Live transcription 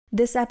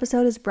This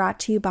episode is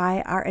brought to you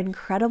by our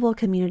incredible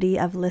community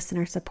of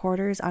listener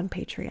supporters on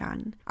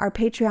Patreon. Our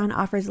Patreon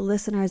offers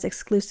listeners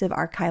exclusive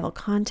archival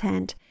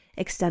content,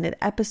 extended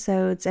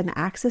episodes, and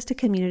access to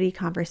community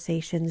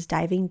conversations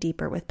diving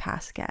deeper with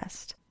past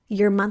guests.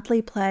 Your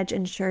monthly pledge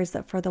ensures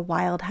that For the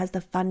Wild has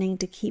the funding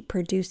to keep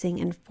producing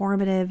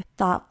informative,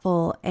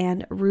 thoughtful,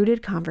 and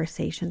rooted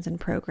conversations and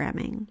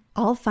programming.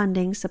 All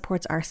funding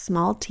supports our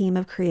small team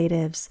of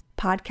creatives,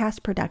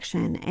 podcast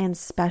production, and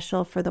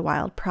special For the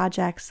Wild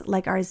projects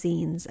like our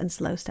zines and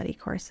slow study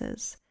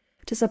courses.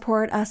 To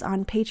support us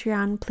on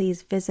Patreon,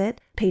 please visit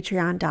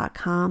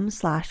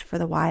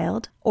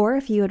patreon.com/forthewild. Or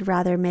if you would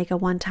rather make a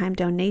one-time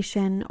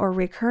donation or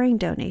recurring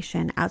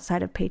donation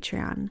outside of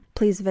Patreon,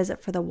 please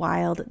visit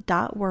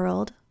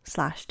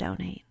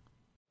forthewild.world/donate.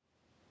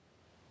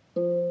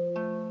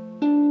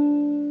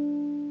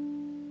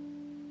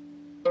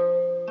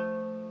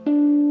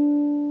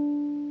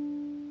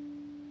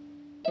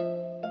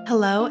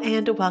 Hello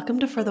and welcome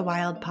to For the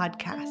Wild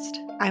podcast.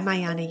 I'm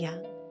Ayana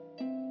Young.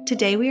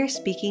 Today we are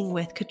speaking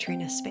with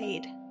KATRINA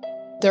SPADE.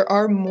 There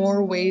are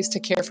more ways to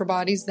care for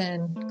bodies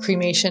than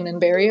cremation and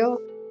burial.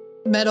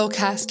 Metal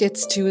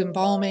caskets to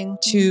embalming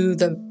to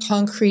the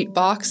concrete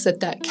box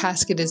that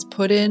casket is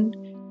put in.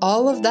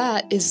 All of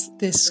that is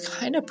this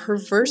kind of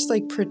perverse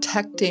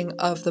protecting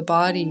of the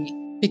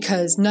body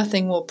because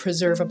nothing will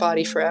preserve a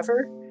body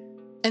forever.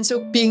 And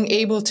so being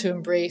able to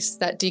embrace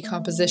that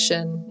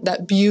decomposition,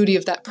 that beauty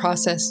of that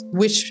process,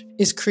 which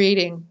is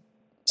creating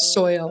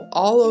soil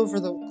all over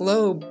the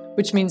globe,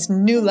 which means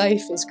new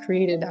life is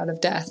created out of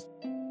death.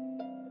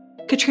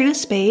 KATRINA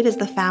SPADE is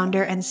the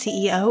founder and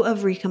CEO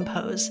of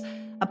Recompose,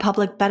 a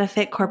public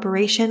benefit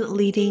corporation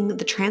leading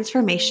the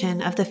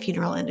transformation of the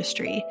funeral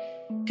industry.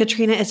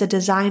 KATRINA is a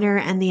designer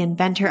and the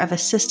inventor of a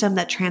system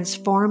that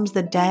transforms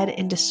the dead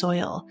into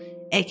soil,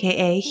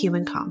 aka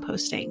human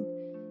composting.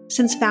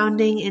 Since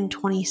founding in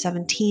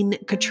 2017,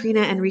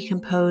 KATRINA and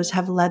Recompose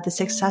have led the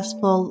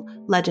successful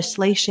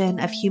legislation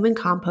of human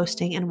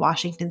composting in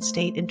Washington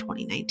state in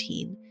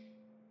 2019.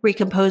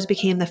 Recompose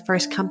became the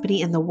first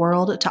company in the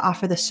world to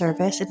offer the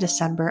service in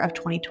December of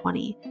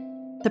 2020.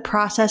 The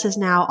process is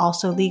now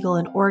also legal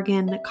in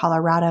Oregon,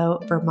 Colorado,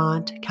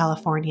 Vermont,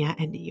 California,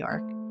 and New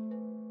York.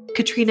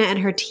 KATRINA and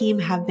her team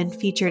have been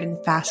featured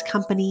in Fast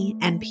Company,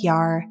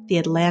 NPR, The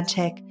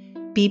Atlantic,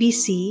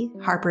 BBC,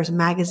 Harper's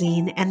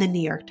Magazine, and the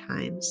New York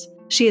Times.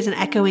 She is an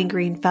Echoing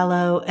Green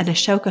Fellow, an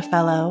Ashoka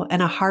Fellow,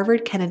 and a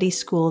Harvard Kennedy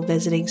School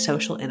visiting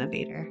social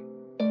innovator.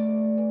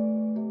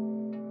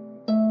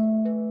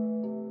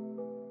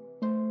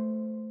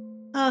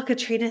 Oh,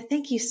 KATRINA,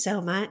 thank you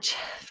so much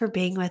for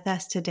being with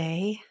us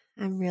today.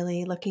 I'm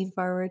really looking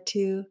forward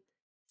to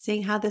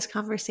seeing how this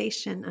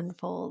conversation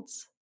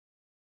unfolds.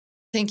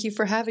 Thank you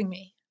for having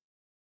me.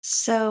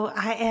 So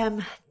I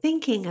am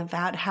thinking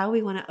about how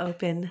we want to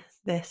open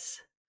this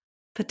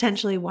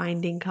potentially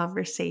winding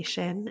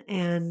conversation.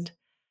 And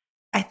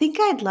I think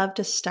I'd love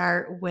to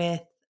start with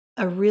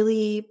a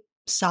really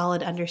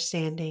solid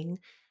understanding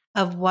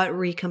of what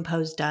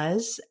Recompose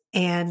does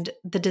and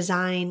the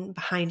design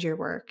behind your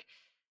work.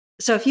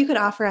 So if you could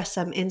offer us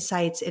some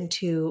insights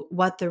into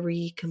what the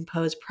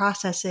Recompose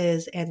process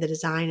is and the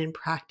design and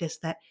practice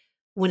that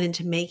went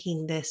into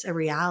making this a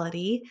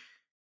reality,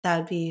 that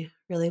would be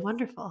really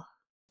wonderful.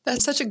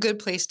 That's such a good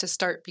place to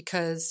start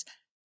because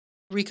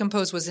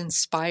Recompose was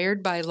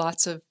inspired by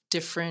lots of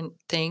different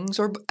things,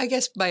 or I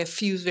guess by a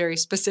few very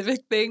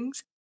specific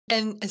things.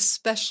 And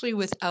especially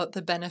without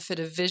the benefit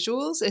of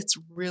visuals, it's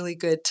really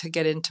good to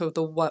get into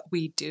the what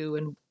we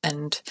do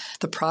and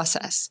the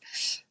process.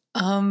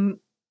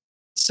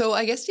 So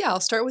I guess, I'll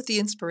start with the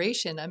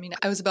inspiration. I mean,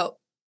 I was about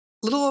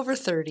a little over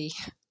 30,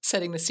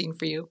 setting the scene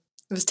for you.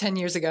 It was 10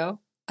 years ago.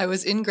 I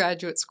was in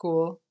graduate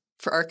school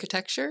for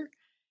architecture,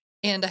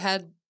 and I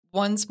had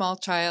one small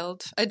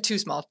child. I had two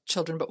small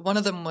children, but one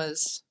of them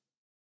was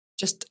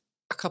just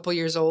a couple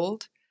years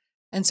old.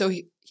 And so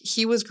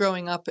he was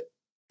growing up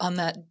on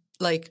that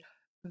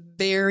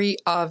very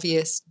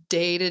obvious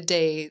day to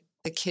day,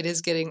 the kid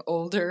is getting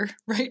older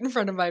right in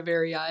front of my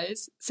very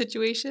eyes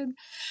situation.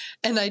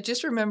 And I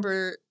just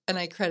remember, and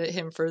I credit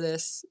him for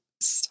this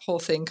whole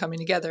thing coming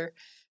together,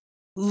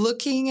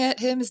 looking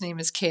at him, his name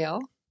is Kale,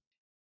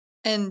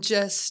 and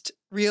just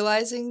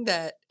realizing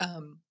that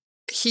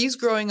he's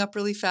growing up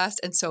really fast,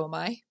 and so am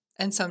I.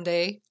 And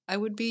someday I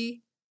would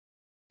be,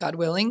 God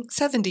willing,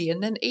 70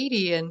 and then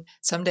 80, and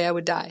someday I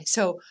would die.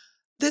 So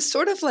this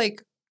sort of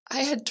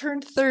I had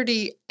turned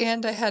 30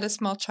 and I had a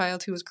small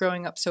child who was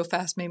growing up so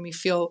fast made me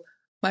feel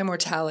my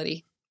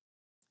mortality.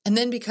 And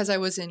then because I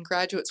was in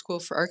graduate school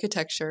for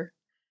architecture,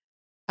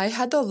 I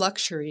had the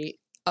luxury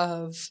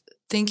of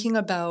thinking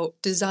about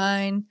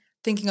design,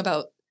 thinking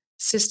about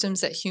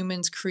systems that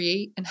humans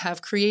create and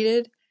have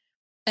created.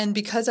 And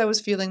because I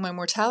was feeling my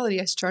mortality,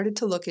 I started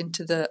to look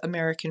into the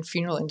American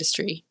funeral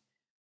industry,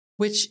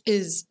 which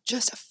is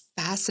just a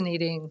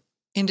fascinating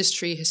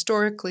industry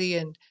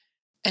historically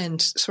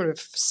and sort of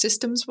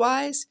systems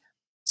wise.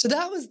 So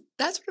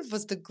that sort of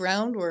was the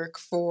groundwork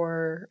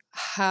for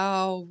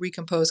how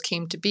Recompose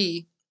came to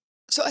be.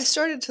 So I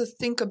started to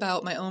think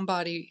about my own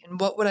body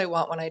and what would I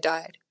want when I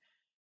died.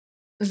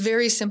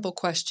 Very simple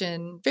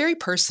question, very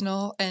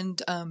personal,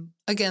 and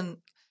again,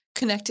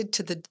 connected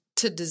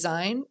to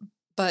design,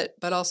 but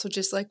also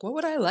just like what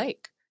would I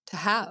like to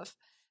have?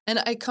 And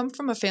I come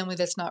from a family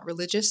that's not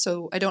religious,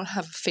 so I don't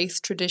have a faith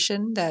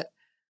tradition that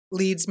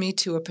leads me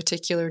to a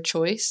particular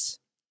choice.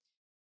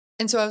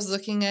 And so I was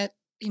looking at,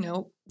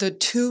 the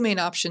two main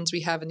options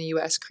we have in the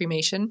US,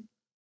 cremation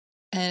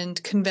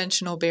and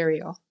conventional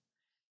burial.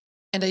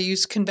 And I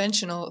use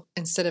conventional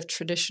instead of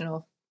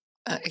traditional.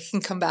 I can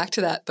come back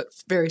to that, but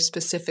very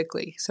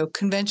specifically. So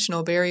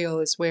conventional burial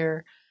is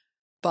where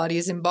body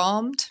is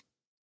embalmed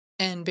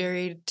and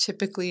buried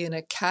typically in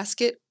a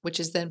casket, which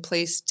is then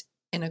placed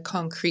in a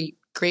concrete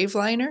grave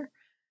liner,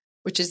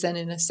 which is then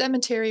in a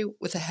cemetery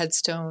with a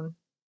headstone.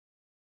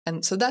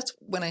 And so that's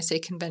when I say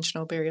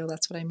conventional burial,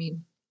 that's what I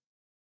mean.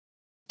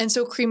 And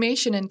so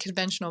cremation and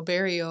conventional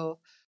burial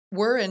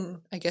were, and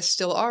I guess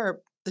still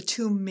are, the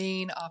two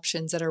main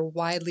options that are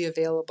widely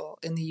available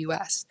in the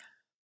US.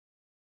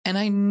 And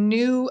I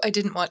knew I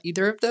didn't want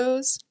either of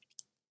those.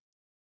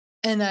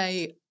 And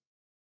I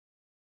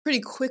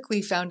pretty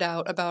quickly found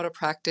out about a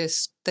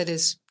practice that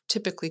is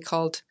typically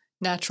called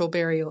natural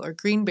burial or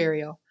green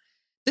burial.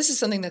 This is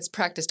something that's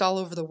practiced all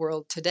over the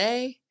world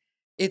today.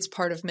 It's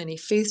part of many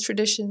faith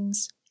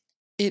traditions.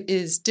 It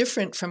is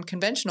different from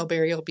conventional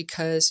burial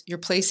because you're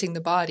placing the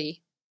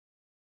body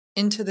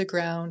into the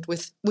ground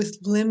with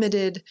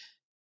limited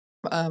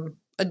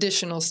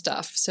additional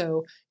stuff.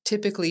 So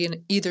typically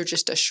in either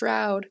just a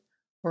shroud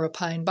or a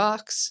pine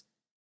box,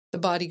 the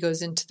body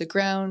goes into the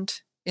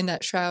ground in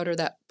that shroud or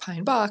that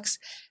pine box,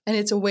 and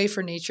it's a way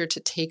for nature to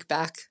take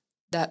back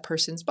that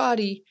person's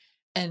body.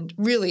 And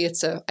really,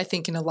 I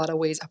think in a lot of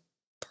ways, a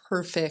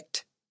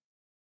perfect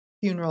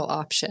funeral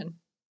option,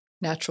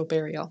 natural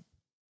burial.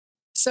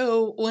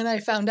 So when I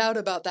found out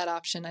about that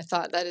option, I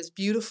thought that is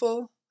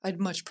beautiful. I'd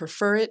much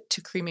prefer it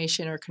to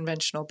cremation or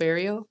conventional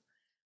burial.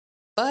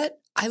 But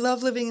I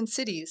love living in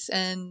cities,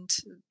 and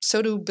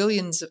so do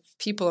billions of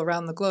people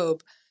around the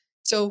globe.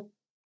 So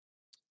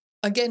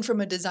again, from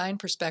a design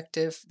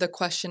perspective, the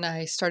question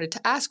I started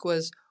to ask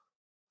was,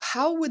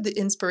 how would the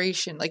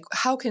inspiration, like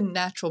how can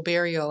natural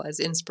burial as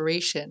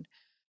inspiration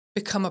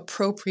become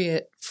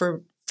appropriate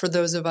for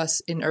those of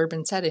us in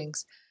urban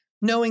settings,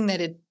 knowing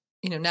that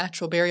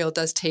natural burial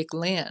does take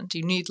land.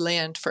 You need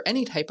land for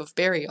any type of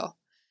burial.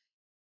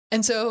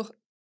 And so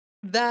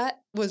that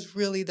was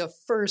really the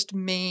first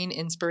main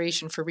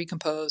inspiration for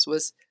Recompose,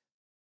 was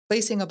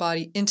placing a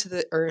body into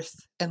the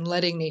earth and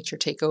letting nature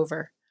take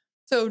over.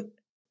 So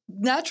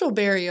natural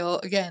burial,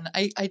 again,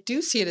 I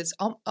do see it as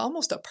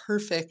almost a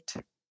perfect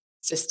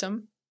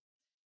system.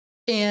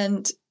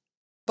 And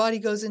body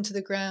goes into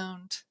the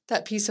ground,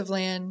 that piece of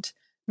land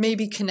may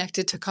be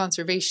connected to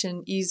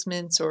conservation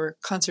easements or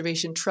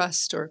conservation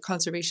trust or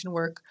conservation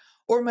work,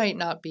 or might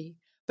not be.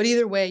 But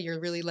either way, you're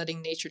really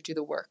letting nature do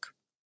the work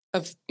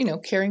of,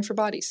 caring for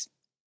bodies.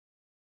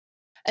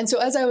 And so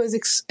as I was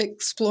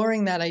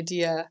exploring that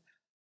idea,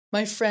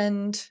 my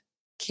friend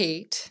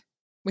Kate,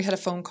 we had a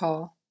phone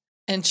call,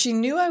 and she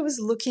knew I was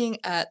looking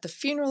at the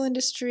funeral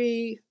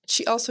industry.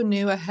 She also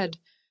knew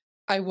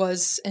I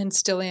was and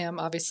still am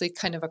obviously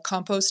kind of a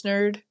compost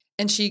nerd.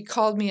 And she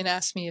called me and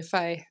asked me if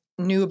I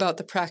knew about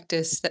the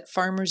practice that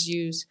farmers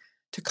use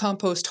to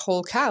compost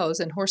whole cows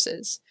and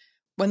horses.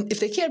 If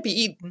they can't be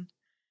eaten,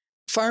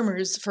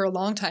 farmers for a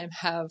long time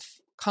have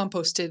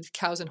composted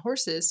cows and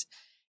horses.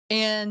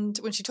 And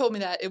when she told me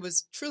that, it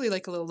was truly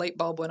like a little light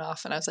bulb went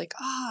off. And I was like,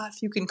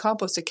 if you can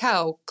compost a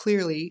cow,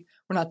 clearly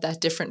we're not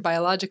that different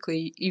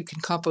biologically. You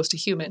can compost a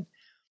human.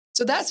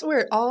 So that's where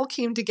it all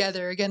came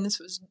together. Again, this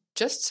was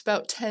just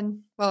about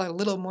a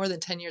little more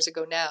than 10 years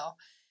ago now.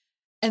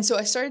 And so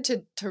I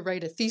started to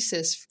write a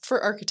thesis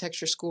for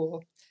architecture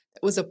school.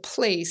 It was a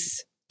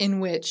place in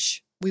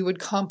which we would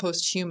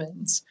compost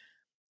humans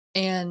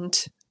and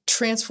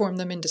transform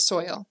them into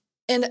soil.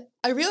 And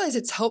I realize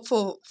it's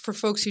helpful for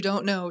folks who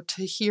don't know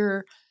to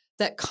hear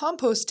that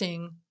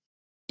composting,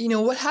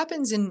 what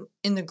happens in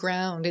the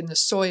ground, in the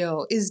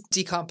soil, is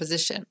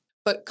decomposition.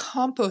 But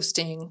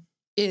composting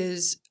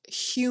is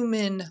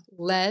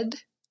human-led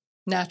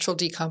natural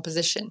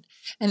decomposition.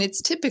 And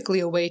it's typically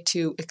a way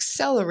to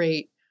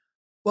accelerate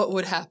what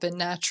would happen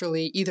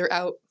naturally, either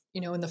out,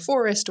 in the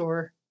forest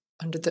or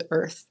under the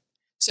earth.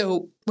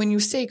 So when you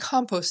say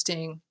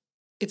composting,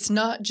 it's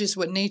not just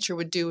what nature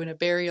would do in a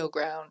burial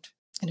ground,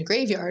 in a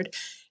graveyard.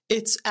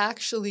 It's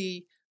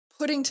actually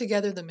putting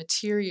together the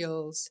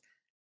materials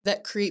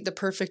that create the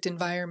perfect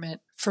environment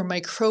for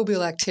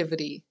microbial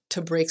activity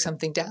to break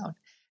something down.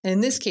 And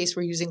in this case,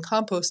 we're using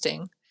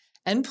composting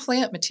and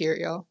plant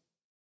material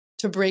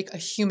to break a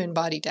human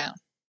body down.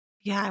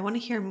 Yeah, I want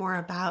to hear more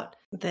about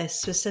this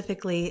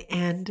specifically.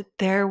 And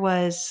there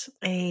was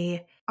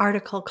a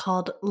article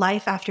called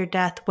Life After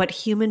Death, What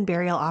Human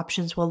Burial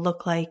Options Will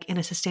Look Like in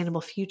a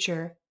Sustainable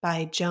Future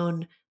by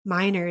Joan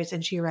Miners.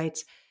 And she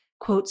writes,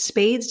 quote,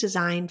 Spade's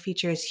design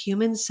features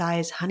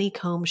human-sized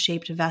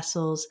honeycomb-shaped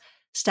vessels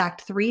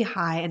stacked 3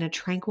 high in a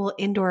tranquil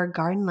indoor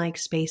garden-like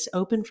space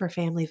open for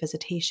family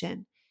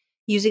visitation.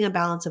 using a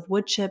balance of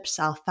wood chips,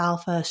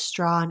 alfalfa,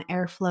 straw, and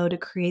airflow to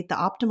create the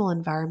optimal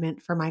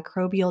environment for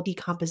microbial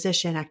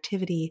decomposition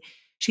activity.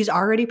 She's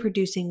already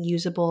producing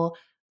usable,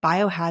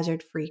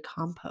 biohazard-free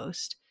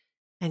compost,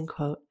 end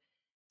quote.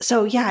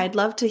 So yeah, I'd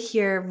love to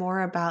hear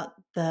more about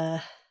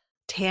the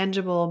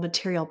tangible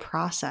material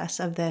process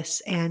of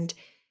this. And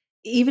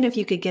even if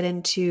you could get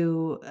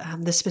into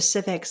the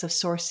specifics of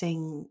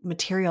sourcing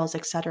materials,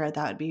 et cetera,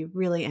 that would be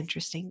really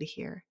interesting to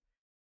hear.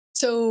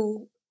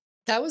 So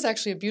that was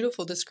actually a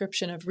beautiful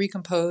description of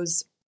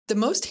Recompose. The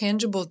most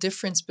tangible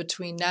difference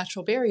between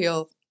natural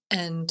burial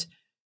and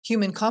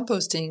human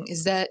composting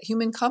is that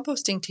human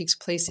composting takes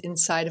place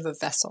inside of a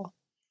vessel.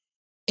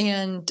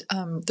 And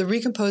the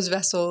Recompose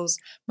vessels,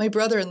 my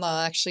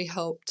brother-in-law actually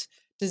helped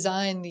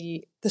design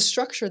the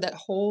structure that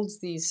holds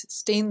these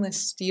stainless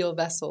steel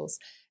vessels.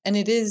 And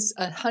it is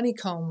a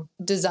honeycomb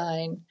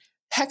design.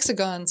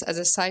 Hexagons, as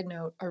a side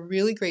note, are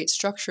really great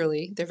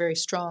structurally. They're very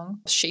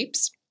strong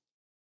shapes.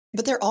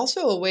 But they're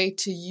also a way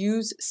to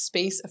use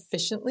space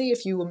efficiently.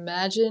 If you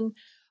imagine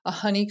a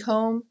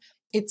honeycomb,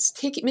 it's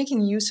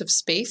making use of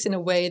space in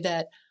a way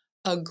that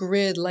a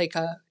grid like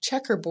a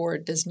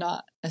checkerboard does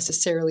not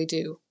necessarily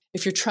do.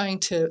 If you're trying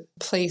to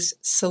place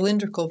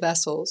cylindrical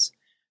vessels,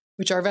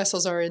 which our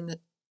vessels are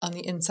on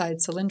the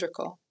inside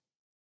cylindrical,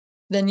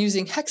 then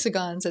using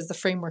hexagons as the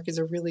framework is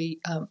a really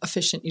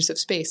efficient use of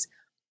space.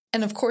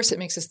 And of course, it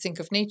makes us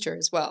think of nature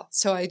as well.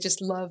 So I just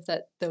love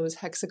that those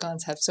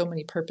hexagons have so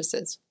many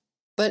purposes.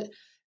 But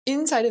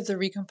inside of the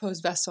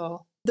Recompose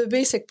vessel, the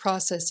basic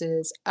process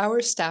is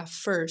our staff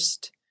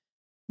first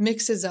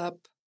mixes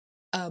up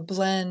a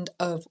blend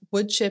of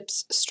wood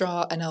chips,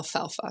 straw, and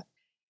alfalfa.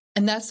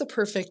 And that's the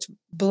perfect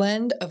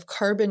blend of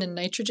carbon and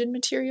nitrogen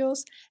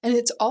materials. And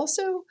it's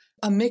also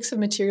a mix of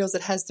materials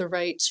that has the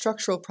right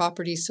structural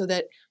properties so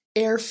that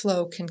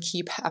airflow can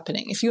keep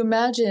happening. If you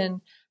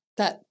imagine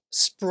that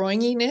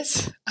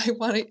spronginess,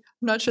 I'm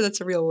not sure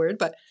that's a real word,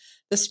 but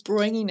the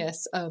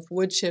spronginess of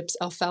wood chips,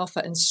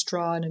 alfalfa, and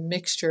straw in a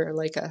mixture,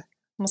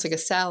 almost like a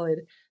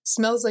salad,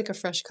 smells like a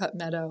fresh cut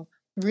meadow,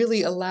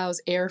 really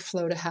allows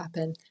airflow to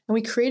happen. And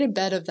we create a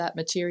bed of that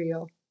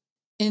material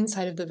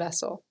inside of the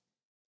vessel,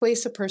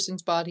 place a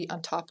person's body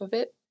on top of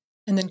it,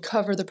 and then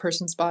cover the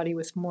person's body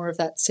with more of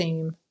that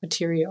same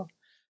material.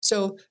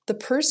 So the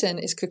person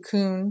is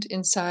cocooned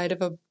inside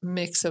of a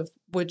mix of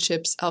wood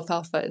chips,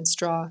 alfalfa, and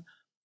straw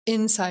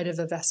inside of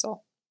the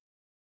vessel.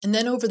 And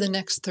then over the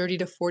next 30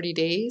 to 40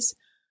 days,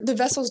 the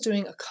vessel's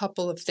doing a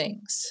couple of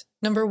things.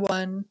 Number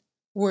one,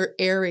 we're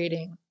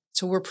aerating.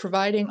 So we're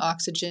providing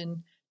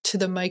oxygen to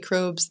the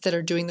microbes that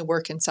are doing the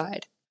work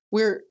inside.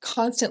 We're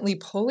constantly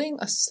pulling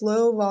a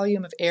slow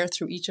volume of air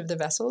through each of the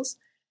vessels.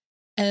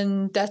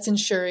 And that's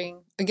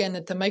ensuring, again,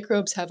 that the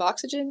microbes have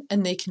oxygen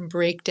and they can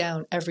break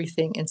down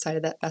everything inside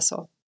of that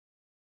vessel.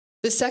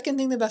 The second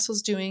thing the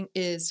vessel's doing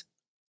is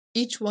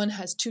each one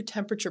has 2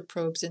 temperature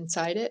probes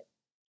inside it.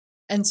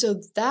 And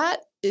so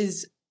that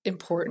is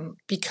important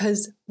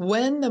because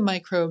when the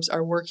microbes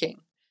are working,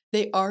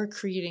 they are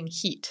creating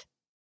heat.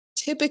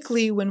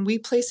 Typically, when we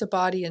place a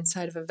body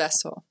inside of a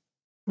vessel,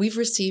 we've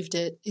received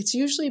it. It's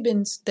usually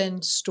been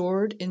then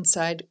stored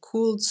inside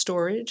cooled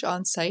storage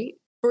on site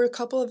for a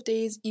couple of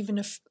days, even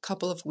a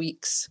couple of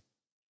weeks.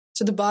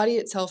 So the body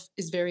itself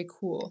is very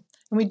cool.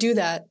 And we do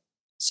that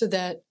so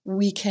that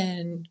we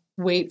can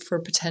wait for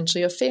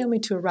potentially a family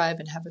to arrive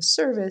and have a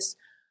service.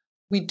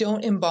 We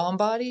don't embalm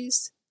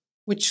bodies,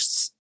 which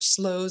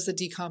slows the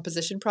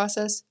decomposition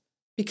process,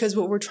 because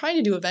what we're trying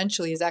to do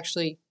eventually is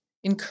actually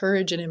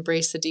encourage and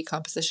embrace the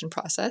decomposition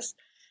process.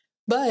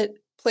 But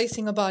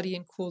placing a body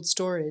in cooled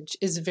storage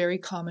is a very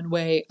common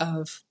way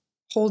of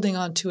holding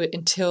on to it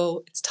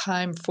until it's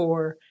time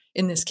for,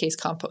 in this case,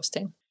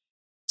 composting.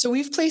 So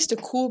we've placed a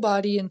cool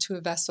body into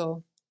a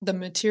vessel.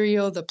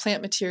 The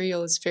plant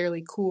material is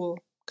fairly cool,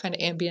 kind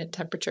of ambient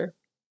temperature.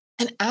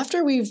 And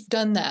after we've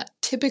done that,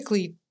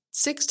 typically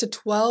 6 to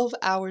 12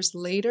 hours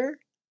later,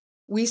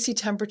 we see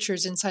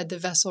temperatures inside the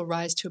vessel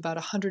rise to about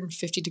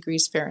 150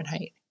 degrees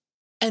Fahrenheit.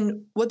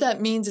 And what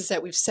that means is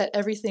that we've set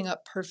everything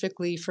up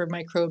perfectly for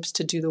microbes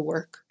to do the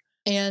work.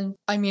 And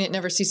I mean, it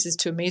never ceases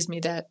to amaze me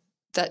that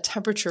that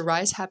temperature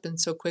rise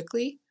happens so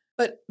quickly.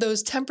 But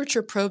those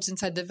temperature probes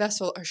inside the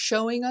vessel are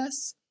showing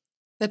us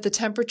that the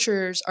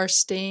temperatures are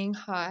staying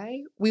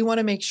high. We want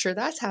to make sure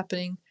that's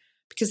happening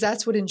because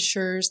that's what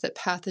ensures that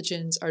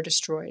pathogens are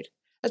destroyed.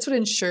 That's what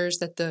ensures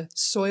that the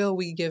soil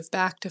we give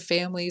back to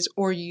families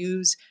or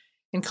use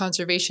in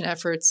conservation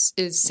efforts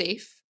is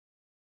safe.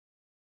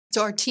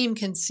 So our team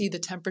can see the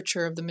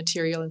temperature of the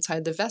material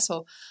inside the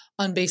vessel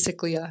on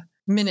basically a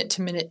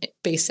minute-to-minute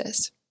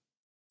basis.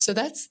 So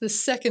that's the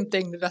second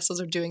thing the vessels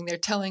are doing. They're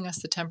telling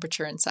us the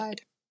temperature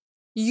inside.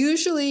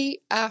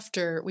 Usually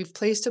after we've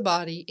placed a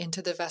body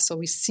into the vessel,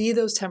 we see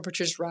those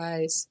temperatures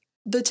rise.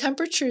 The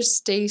temperatures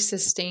stay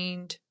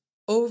sustained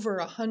over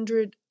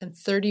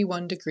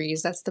 131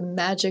 degrees. That's the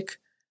magic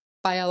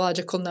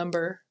biological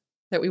number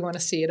that we want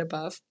to see it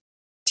above.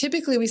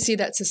 Typically, we see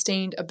that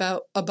sustained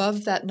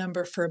above that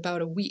number for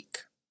about a week.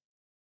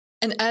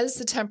 And as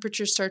the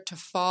temperatures start to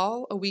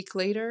fall a week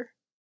later,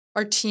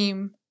 our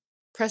team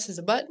presses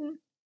a button,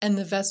 and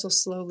the vessel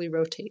slowly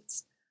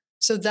rotates.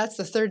 So that's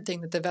the third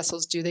thing that the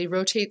vessels do. They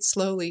rotate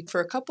slowly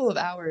for a couple of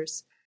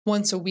hours,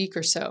 once a week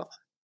or so,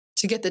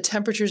 to get the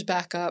temperatures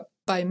back up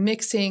by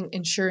mixing,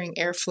 ensuring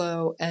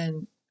airflow.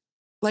 And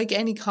like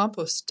any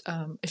compost,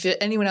 if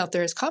anyone out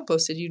there has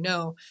composted, you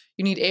know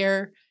you need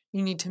air,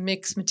 you need to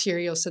mix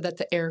material so that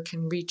the air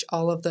can reach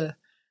all of the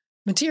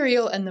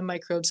material and the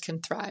microbes can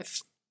thrive.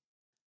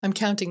 I'm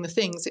counting the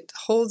things. It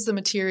holds the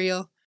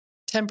material,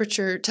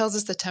 temperature, tells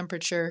us the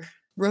temperature,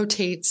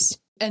 rotates,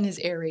 and is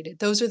aerated.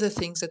 Those are the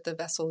things that the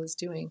vessel is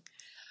doing.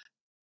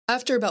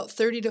 After about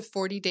 30 to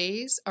 40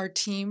 days, our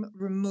team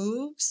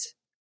removes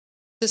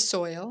the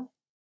soil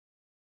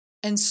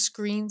and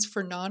screens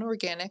for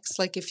non-organics,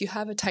 like if you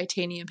have a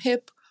titanium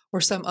hip or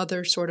some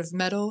other sort of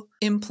metal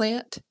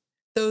implant,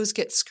 those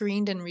get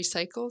screened and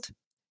recycled.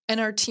 And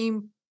our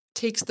team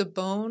takes the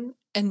bone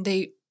and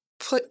they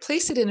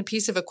place it in a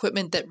piece of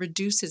equipment that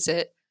reduces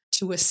it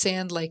to a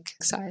sand-like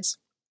size.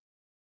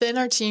 Then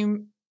our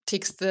team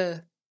takes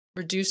the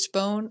reduced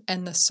bone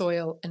and the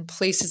soil and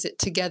places it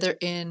together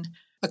in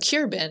a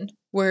cure bin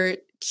where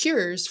it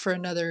cures for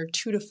another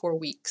 2 to 4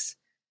 weeks.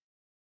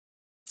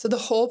 So the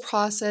whole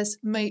process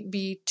might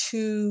be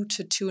 2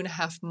 to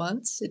 2.5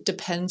 months. It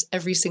depends.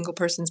 Every single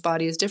person's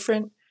body is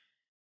different,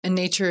 and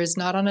nature is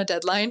not on a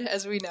deadline,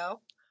 as we know.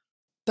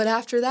 But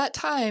after that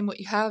time, what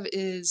you have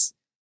is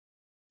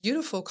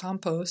beautiful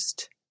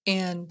compost,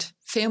 and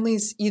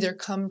families either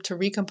come to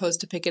Recompose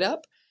to pick it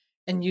up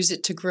and use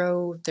it to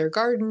grow their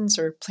gardens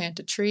or plant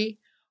a tree,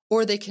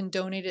 or they can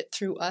donate it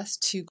through us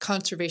to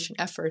conservation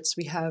efforts.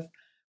 We have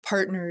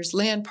partners,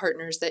 land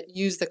partners, that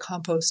use the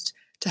compost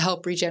to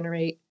help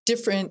regenerate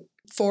different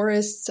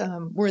forests.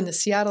 We're in the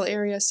Seattle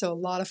area, so a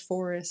lot of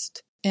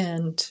forest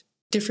and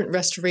different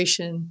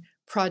restoration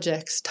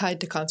projects tied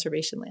to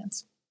conservation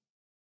lands.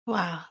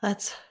 Wow,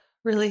 that's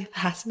really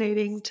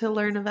fascinating to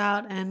learn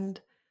about.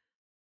 And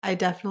I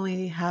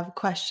definitely have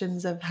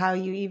questions of how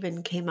you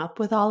even came up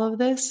with all of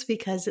this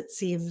because it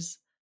seems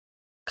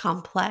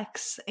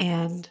complex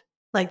and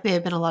like may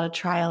have been a lot of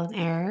trial and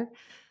error.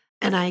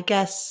 And I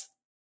guess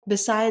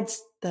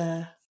besides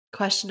the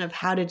question of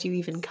how did you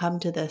even come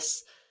to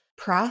this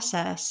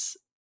process,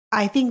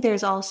 I think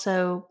there's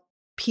also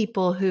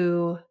people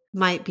who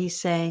might be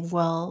saying,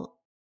 well,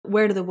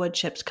 where do the wood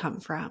chips come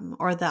from,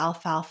 or the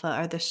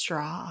alfalfa or the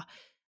straw?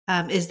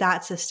 Is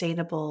that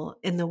sustainable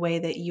in the way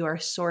that you are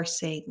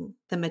sourcing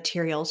the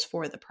materials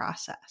for the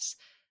process?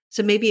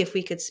 So maybe if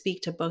we could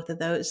speak to both of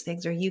those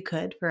things, or you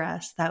could for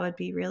us, that would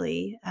be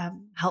really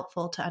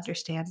helpful to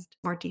understand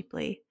more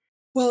deeply.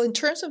 Well, in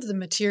terms of the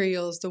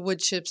materials, the wood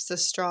chips, the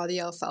straw, the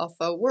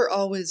alfalfa, we're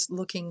always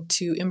looking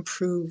to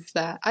improve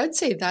that. I would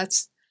say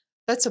that's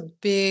a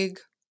big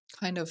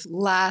kind of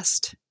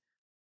last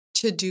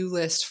to-do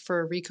list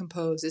for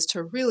Recompose, is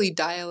to really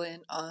dial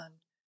in on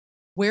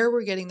where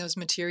we're getting those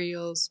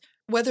materials,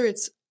 whether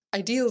it's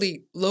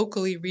ideally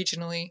locally,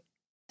 regionally,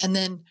 and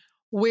then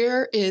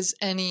where is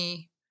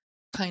any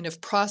kind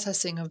of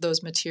processing of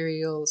those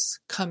materials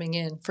coming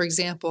in. For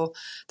example,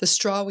 the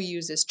straw we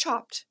use is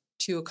chopped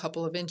to a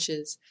couple of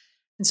inches.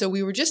 And so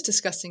we were just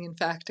discussing, in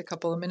fact, a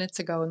couple of minutes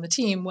ago in the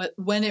team,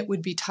 when it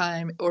would be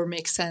time or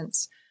make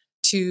sense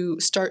to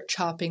start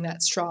chopping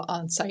that straw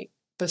on site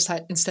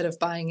instead of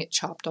buying it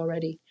chopped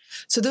already.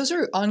 So those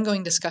are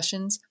ongoing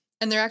discussions,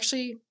 and they're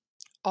actually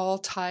all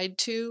tied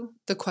to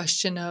the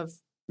question of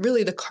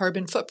really the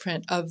carbon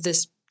footprint of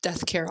this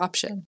death care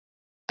option.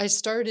 I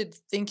started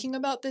thinking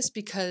about this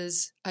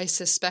because I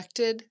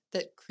suspected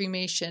that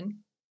cremation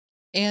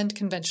and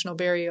conventional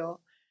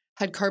burial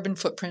had carbon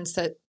footprints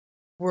that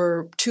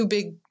were too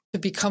big to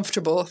be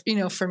comfortable,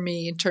 for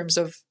me in terms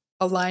of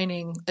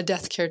aligning a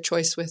death care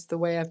choice with the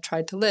way I've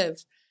tried to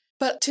live.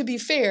 But to be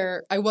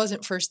fair, I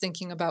wasn't first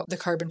thinking about the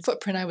carbon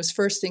footprint. I was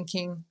first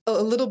thinking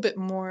a little bit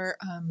more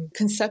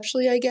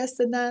conceptually, I guess,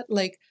 than that.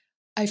 Like,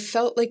 I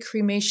felt like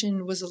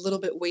cremation was a little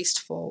bit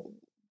wasteful.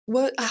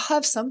 I'll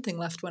have something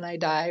left when I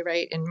die,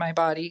 right, in my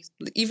body,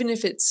 even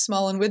if it's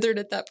small and withered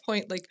at that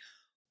point. Like,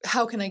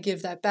 how can I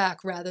give that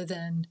back rather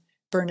than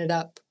burn it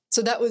up?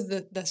 So that was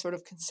the sort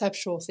of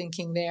conceptual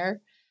thinking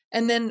there.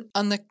 And then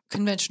on the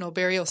conventional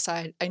burial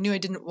side, I knew I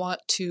didn't want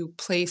to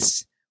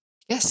place,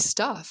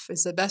 stuff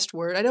is the best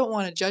word. I don't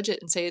want to judge it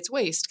and say it's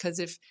waste, because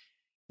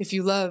if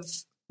you love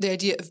the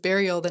idea of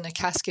burial, then a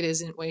casket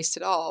isn't waste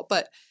at all.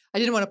 But I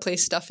didn't want to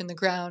place stuff in the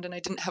ground, and I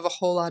didn't have a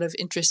whole lot of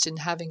interest in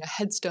having a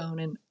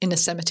headstone in a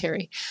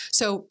cemetery.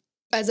 So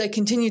as I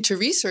continued to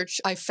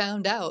research, I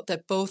found out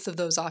that both of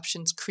those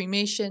options,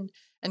 cremation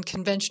and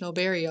conventional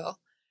burial,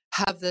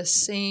 have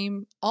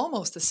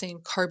almost the same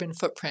carbon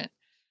footprint.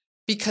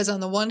 Because on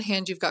the one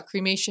hand, you've got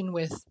cremation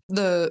with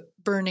the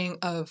burning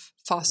of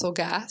fossil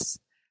gas,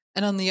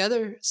 and on the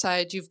other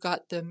side, you've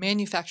got the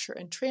manufacture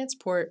and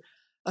transport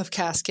of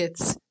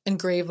caskets and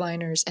grave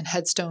liners and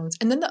headstones,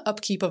 and then the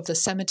upkeep of the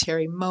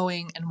cemetery,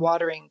 mowing and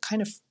watering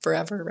kind of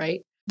forever,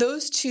 right?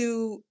 Those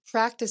two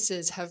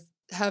practices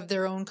have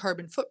their own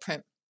carbon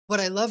footprint. What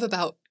I love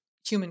about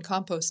human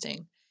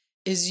composting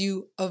is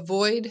you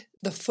avoid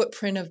the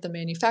footprint of the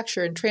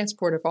manufacture and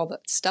transport of all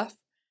that stuff,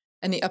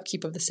 and the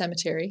upkeep of the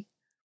cemetery,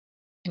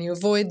 and you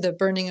avoid the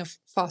burning of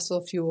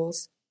fossil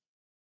fuels.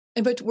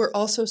 But we're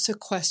also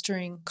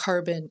sequestering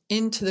carbon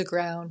into the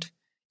ground,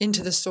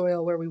 into the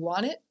soil where we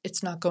want it.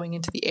 It's not going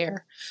into the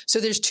air. So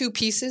there's two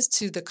pieces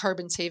to the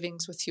carbon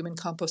savings with human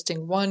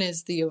composting. One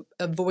is the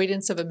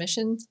avoidance of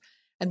emissions,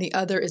 and the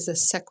other is the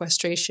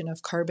sequestration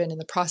of carbon in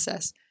the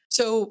process.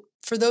 So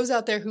for those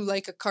out there who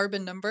like a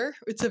carbon number,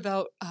 it's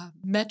about a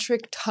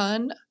metric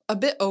ton, a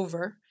bit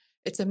over.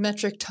 It's a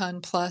metric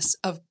ton plus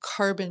of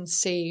carbon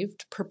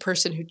saved per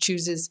person who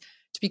chooses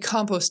to be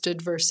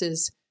composted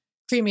versus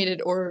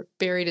cremated or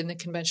buried in the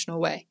conventional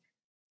way.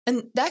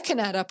 And that can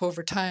add up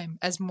over time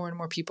as more and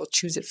more people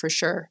choose it, for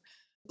sure.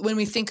 When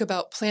we think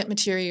about plant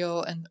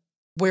material and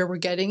where we're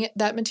getting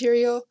that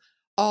material,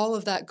 all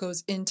of that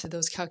goes into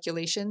those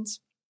calculations.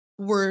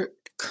 Our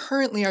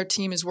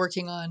team is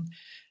working on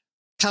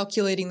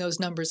calculating those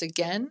numbers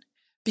again,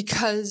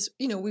 because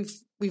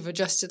we've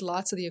adjusted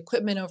lots of the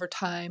equipment over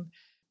time.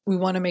 We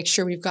want to make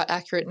sure we've got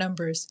accurate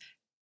numbers.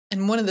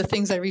 And one of the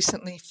things I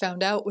recently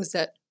found out was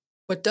that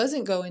what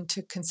doesn't go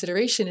into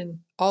consideration in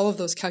all of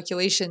those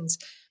calculations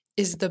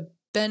is the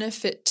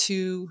benefit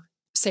to,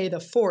 say, the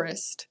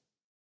forest.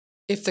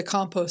 If the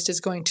compost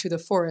is going to the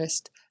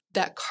forest,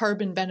 that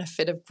carbon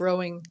benefit of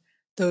growing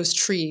those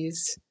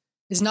trees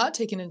is not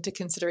taken into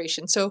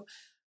consideration. So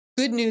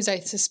good news, I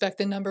suspect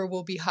the number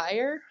will be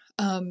higher.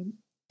 And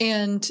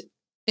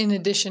in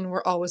addition,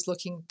 we're always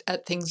looking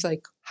at things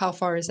like how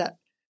far is that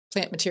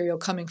plant material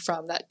coming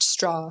from, that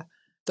straw,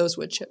 those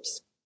wood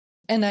chips.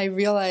 And I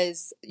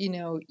realize,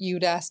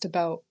 you'd asked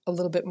about a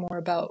little bit more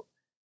about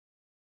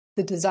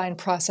the design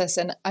process,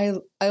 and I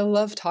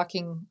love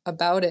talking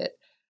about it.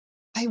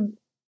 I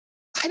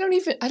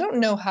don't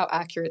know how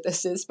accurate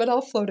this is, but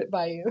I'll float it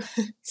by you,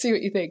 see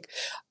what you think.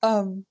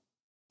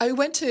 I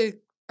went to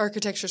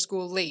architecture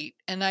school late,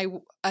 and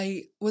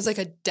I was like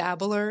a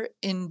dabbler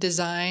in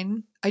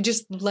design. I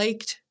just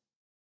liked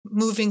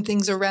moving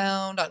things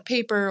around on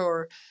paper,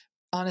 or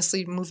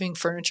honestly moving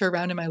furniture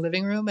around in my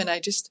living room, and I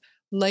just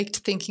liked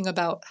thinking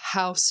about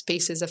how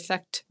spaces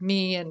affect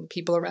me and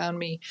people around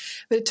me.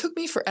 But it took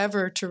me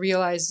forever to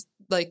realize,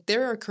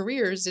 there are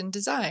careers in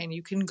design.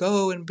 You can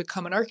go and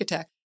become an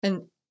architect.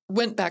 And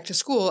went back to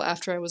school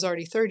after I was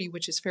already 30,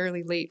 which is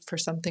fairly late for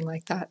something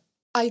like that.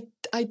 I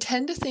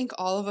tend to think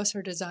all of us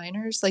are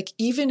designers.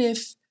 Even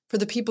if for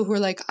the people who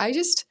are I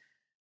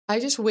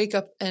just wake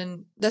up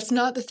and that's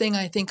not the thing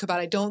I think about.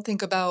 I don't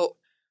think about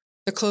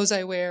the clothes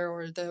I wear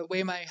or the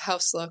way my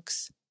house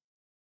looks.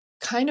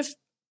 Kind of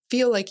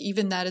feel like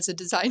even that is a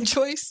design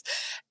choice.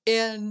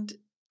 And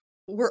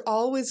we're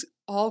always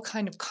all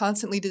kind of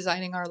constantly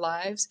designing our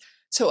lives.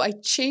 So I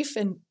chafe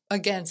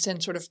against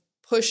and sort of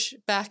push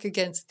back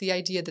against the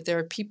idea that there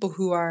are people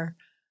who are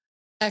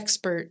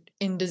expert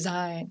in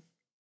design.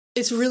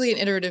 It's really an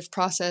iterative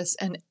process,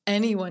 and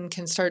anyone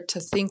can start to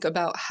think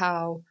about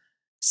how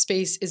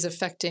space is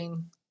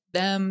affecting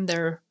them,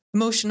 their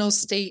emotional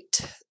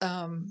state.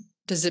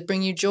 Does it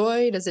bring you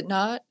joy? Does it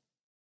not?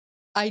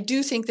 I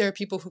do think there are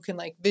people who can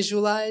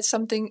visualize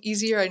something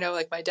easier. I know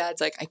my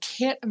dad's I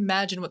can't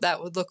imagine what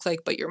that would look like,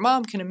 but your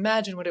mom can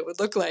imagine what it would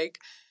look like.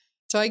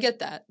 So I get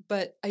that.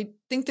 But I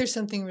think there's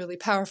something really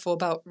powerful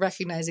about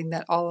recognizing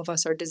that all of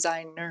us are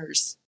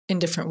designers in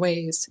different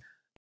ways.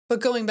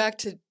 But going back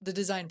to the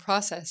design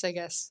process, I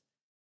guess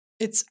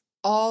it's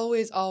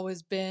always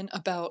been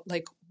about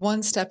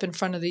one step in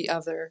front of the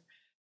other,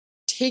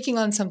 taking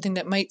on something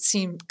that might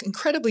seem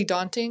incredibly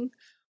daunting.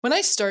 When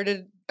I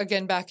started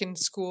again back in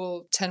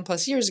school 10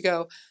 plus years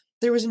ago,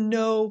 there was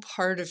no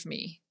part of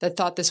me that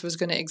thought this was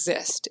going to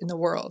exist in the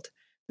world.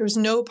 There was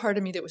no part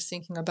of me that was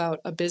thinking about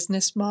a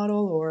business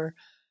model or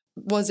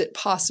was it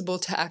possible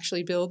to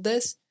actually build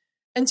this?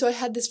 And so I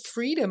had this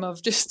freedom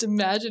of just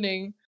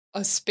imagining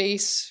a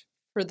space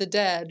for the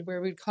dead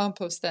where we'd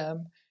compost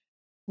them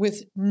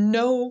with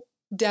no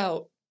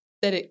doubt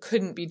that it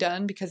couldn't be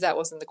done, because that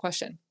wasn't the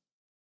question.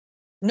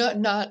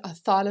 Not a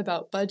thought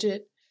about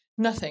budget,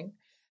 nothing.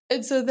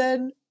 And so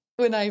then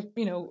when I,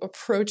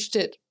 approached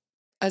it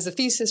as a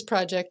thesis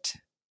project,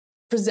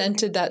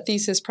 presented that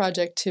thesis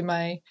project to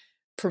my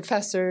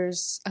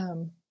professors,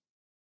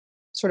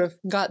 sort of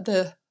got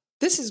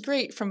this is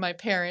great from my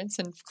parents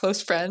and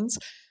close friends,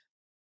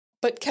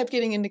 but kept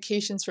getting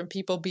indications from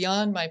people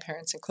beyond my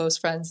parents and close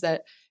friends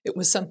that it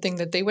was something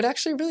that they would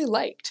actually really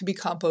like to be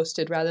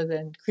composted rather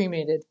than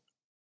cremated.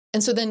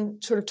 And so then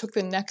sort of took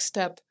the next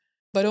step,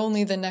 but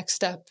only the next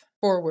step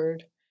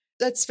forward.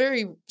 That's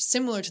very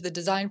similar to the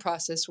design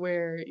process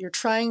where you're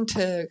trying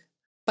to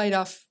bite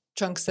off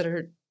chunks that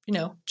are,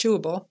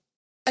 chewable.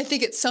 I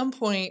think at some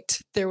point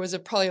there was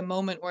probably a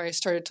moment where I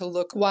started to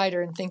look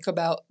wider and think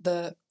about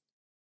the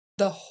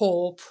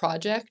whole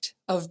project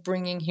of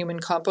bringing human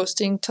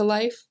composting to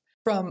life,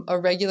 from a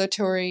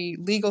regulatory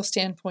legal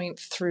standpoint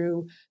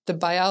through the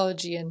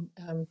biology and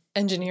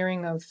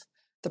engineering of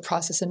the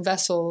process and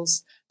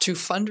vessels to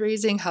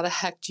fundraising. How the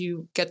heck do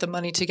you get the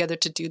money together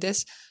to do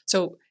this?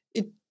 So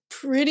it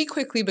pretty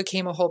quickly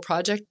became a whole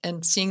project,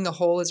 and seeing the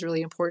whole is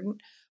really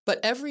important. But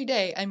every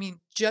day,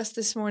 just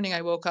this morning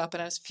I woke up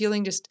and I was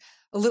feeling just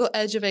a little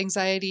edge of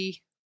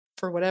anxiety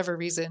for whatever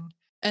reason.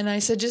 And I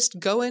said, just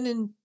go in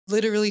and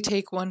literally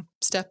take one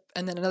step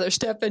and then another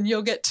step, and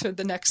you'll get to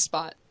the next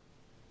spot.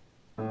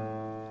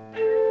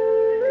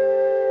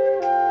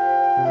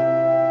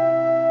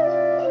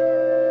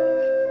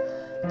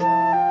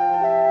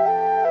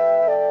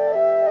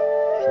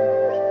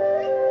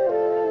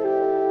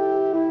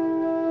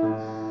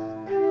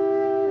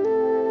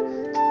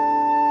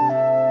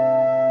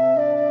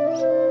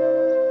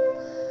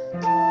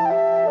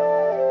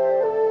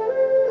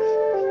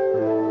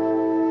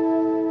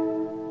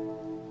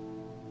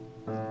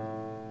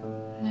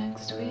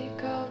 Next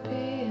week I'll be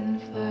in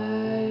flight,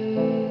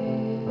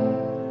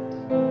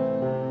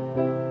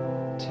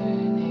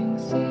 turning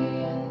sea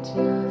into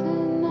the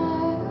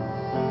night.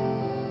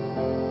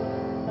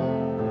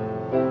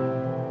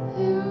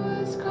 It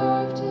was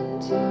carved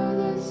into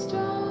the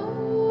stone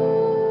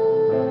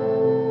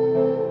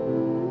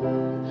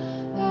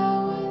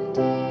that one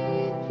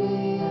day we'd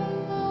be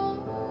alone.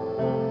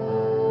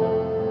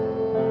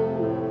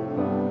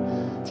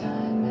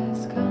 Time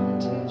has come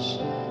to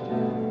shed a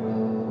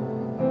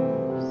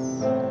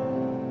rose,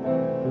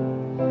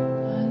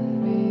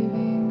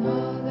 unweaving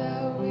all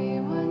that we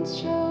once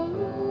chose,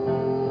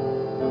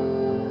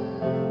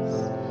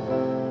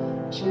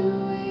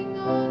 chewing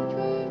on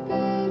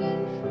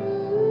forbidden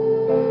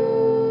fruits,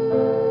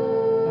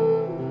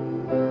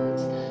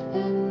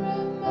 and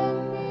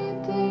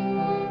remembered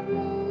there are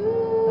roots.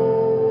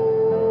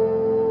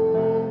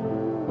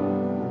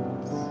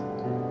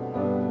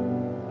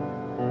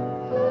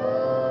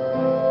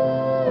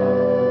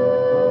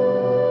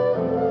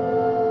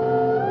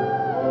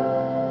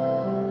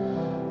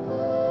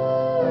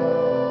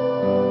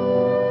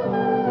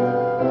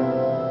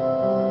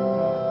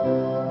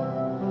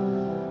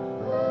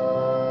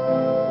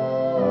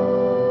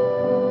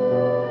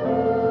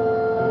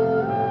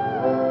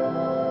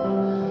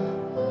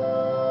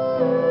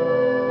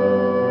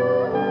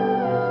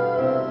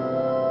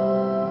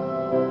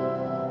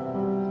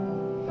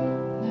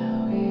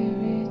 Now we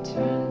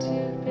return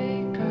to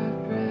bake our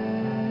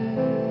bread,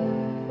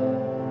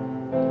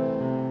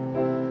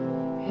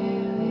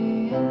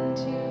 alien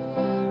to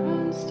our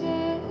own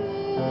stead.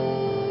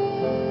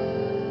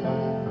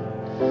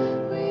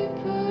 We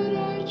put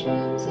our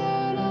dreams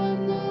out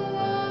on the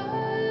line,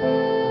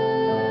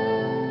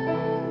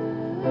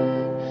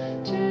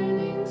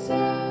 turning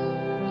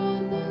sour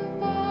on the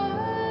vine.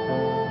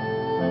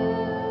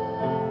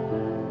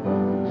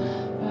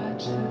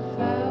 Watch the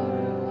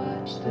flower,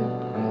 watch the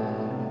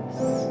grass.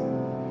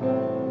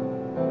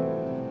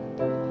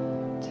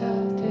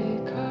 Tell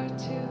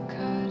Descartes to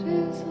cut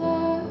his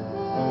last.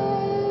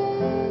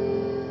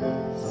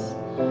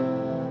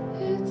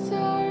 It's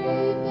our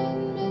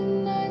even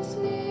midnight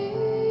sleep,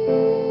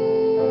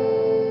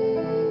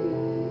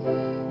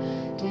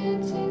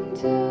 dancing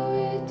till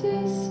we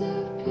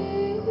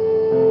disappear.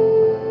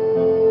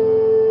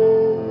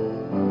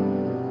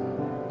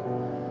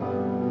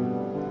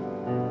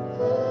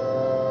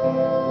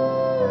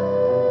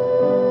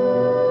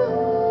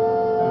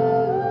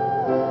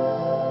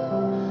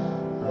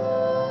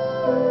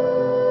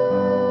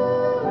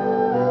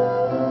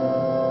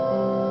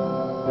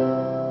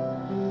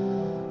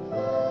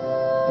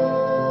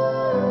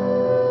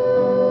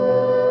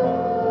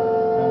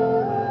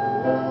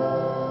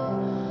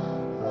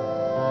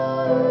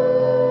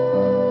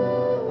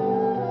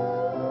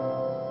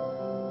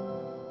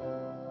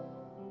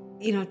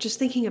 Just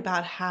thinking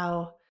about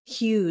how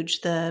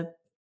huge the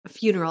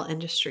funeral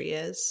industry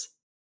is.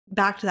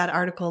 Back to that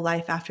article,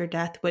 Life After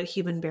Death, What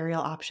Human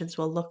Burial Options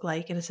Will Look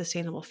Like in a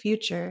Sustainable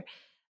Future.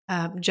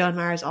 Joan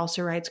Myers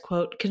also writes,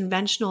 quote,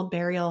 conventional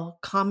burial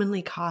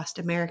commonly cost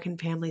American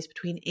families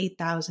between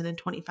 $8,000 and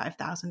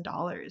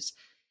 $25,000.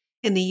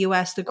 In the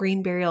US, the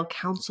Green Burial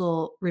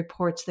Council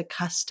reports the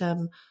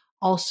custom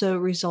also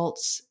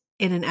results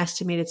in an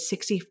estimated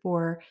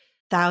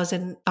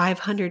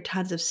 64,500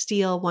 tons of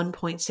steel,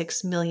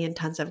 1.6 million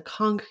tons of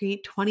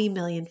concrete, 20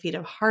 million feet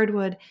of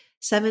hardwood,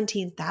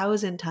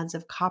 17,000 tons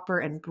of copper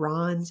and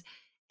bronze,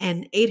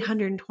 and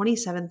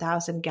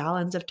 827,000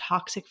 gallons of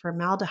toxic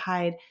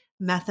formaldehyde,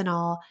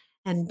 methanol,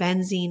 and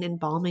benzene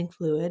embalming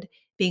fluid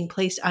being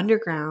placed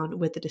underground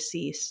with the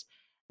deceased.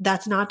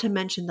 That's not to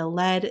mention the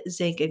lead,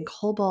 zinc, and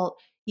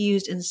cobalt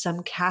used in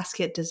some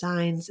casket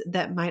designs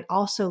that might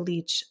also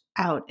leach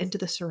out into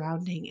the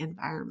surrounding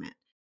environment.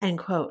 End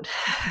quote.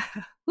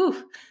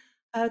 Whew,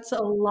 that's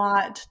a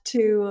lot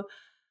to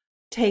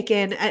take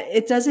in.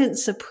 It doesn't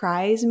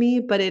surprise me,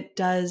 but it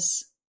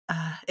does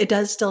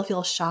still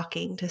feel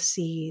shocking to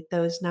see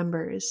those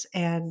numbers.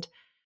 And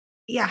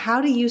yeah, how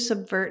do you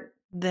subvert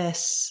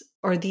this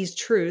or these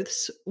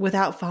truths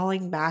without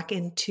falling back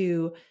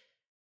into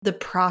the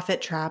profit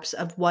traps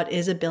of what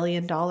is $1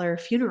 billion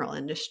funeral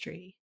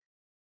industry?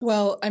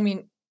 Well, I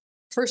mean,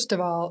 first of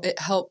all, it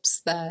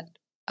helps that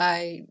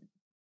I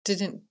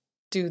didn't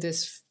do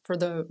this for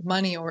the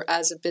money or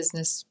as a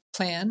business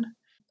plan.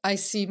 I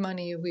see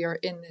money, we are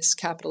in this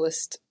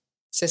capitalist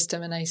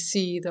system, and I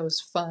see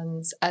those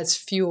funds as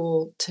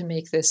fuel to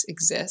make this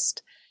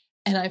exist.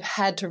 And I've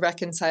had to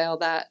reconcile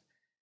that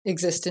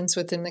existence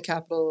within the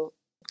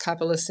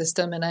capitalist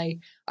system.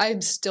 And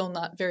I'm still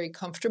not very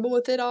comfortable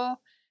with it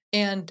all.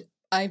 And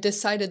I've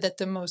decided that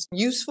the most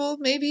useful,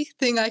 maybe,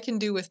 thing I can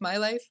do with my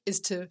life is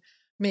to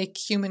make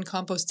human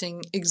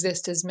composting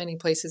exist as many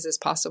places as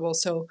possible.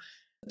 So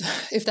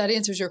if that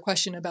answers your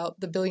question about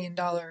the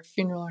billion-dollar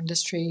funeral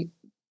industry,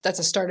 that's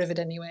a start of it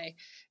anyway.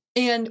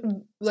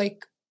 And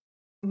like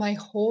my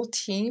whole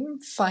team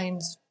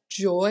finds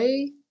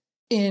joy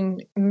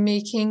in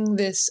making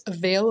this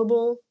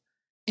available,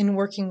 in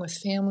working with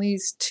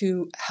families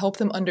to help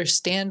them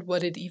understand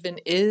what it even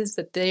is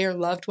that their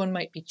loved one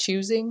might be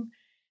choosing,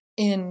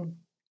 in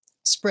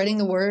spreading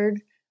the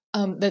word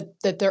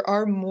that there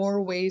are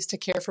more ways to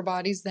care for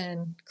bodies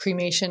than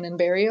cremation and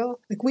burial.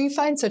 Like, we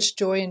find such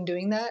joy in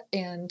doing that.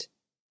 And,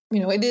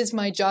 it is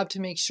my job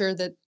to make sure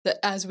that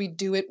as we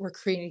do it, we're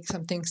creating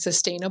something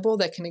sustainable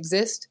that can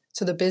exist.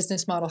 So the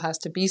business model has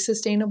to be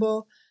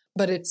sustainable,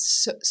 but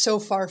it's so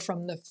far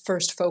from the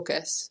first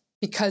focus.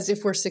 Because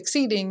if we're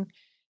succeeding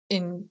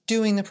in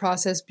doing the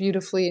process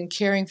beautifully and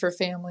caring for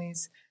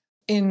families,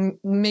 in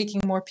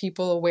making more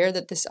people aware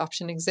that this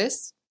option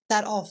exists,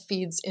 that all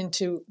feeds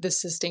into the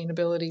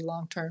sustainability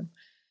long term.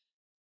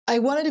 I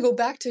wanted to go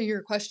back to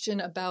your question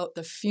about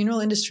the funeral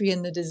industry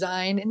and the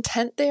design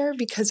intent there,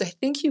 because I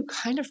think you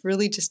kind of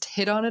really just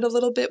hit on it a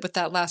little bit with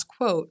that last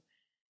quote.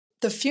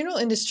 The funeral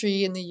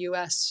industry in the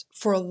US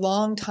for a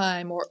long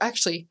time, or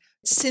actually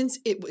since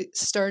it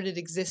started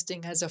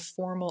existing as a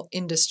formal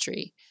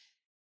industry,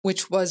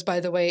 which was, by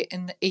the way,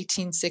 in the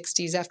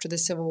 1860s after the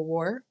Civil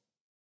War,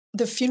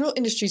 the funeral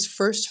industry's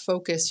first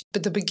focus,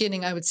 at the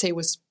beginning, I would say,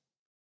 was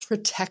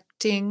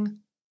protecting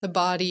the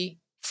body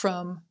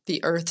from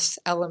the earth's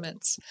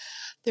elements.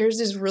 There's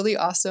this really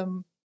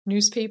awesome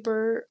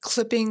newspaper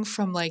clipping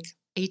from like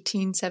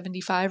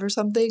 1875 or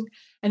something,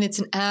 and it's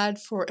an ad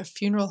for a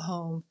funeral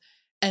home.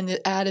 And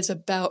the ad is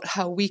about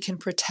how we can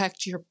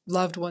protect your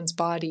loved one's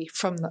body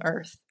from the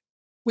earth,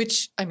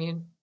 which,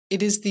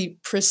 it is the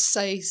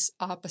precise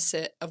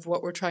opposite of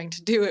what we're trying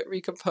to do at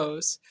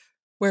Recompose,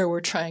 where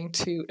we're trying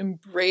to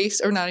embrace,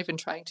 or not even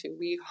trying to,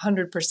 we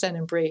 100%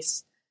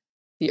 embrace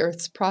the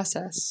earth's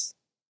process.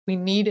 We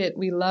need it.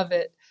 We love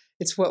it.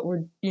 It's what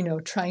we're,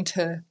 trying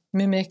to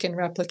mimic and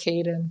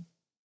replicate and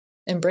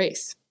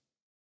embrace.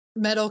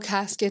 Metal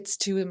caskets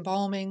to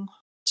embalming,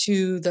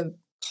 to the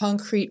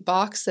concrete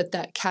box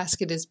that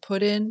casket is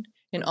put in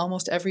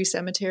almost every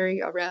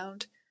cemetery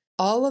around.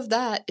 All of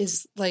that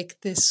is like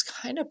this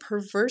kind of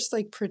perverse,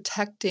 like,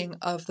 protecting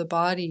of the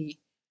body,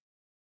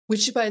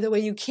 which, by the way,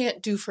 you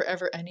can't do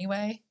forever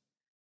anyway,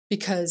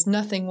 because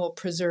nothing will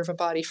preserve a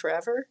body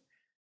forever.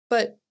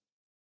 But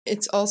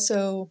it's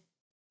also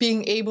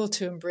being able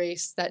to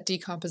embrace that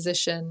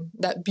decomposition,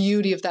 that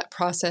beauty of that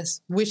process,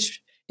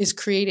 which is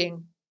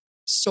creating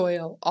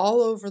soil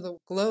all over the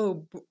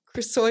globe.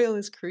 Soil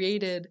is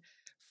created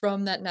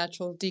from that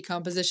natural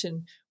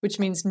decomposition, which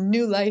means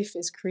new life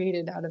is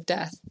created out of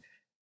death.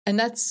 And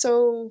that's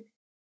so,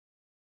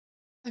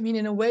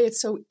 in a way,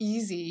 it's so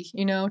easy,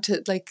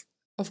 to, like,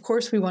 of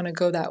course we want to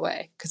go that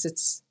way because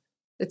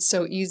it's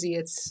so easy.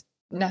 It's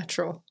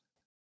natural.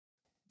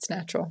 It's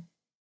natural.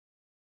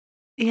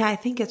 Yeah, I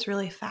think it's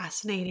really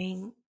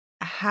fascinating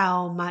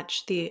how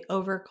much the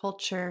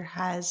overculture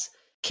has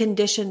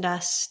conditioned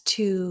us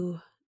to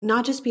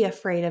not just be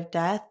afraid of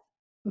death,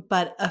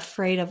 but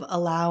afraid of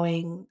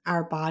allowing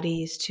our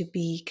bodies to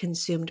be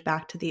consumed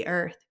back to the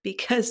earth.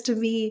 Because to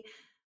me,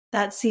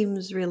 that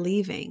seems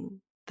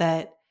relieving,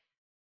 that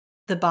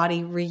the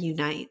body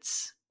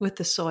reunites with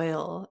the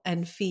soil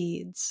and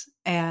feeds.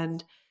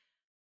 And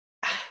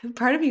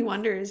part of me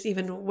wonders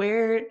even,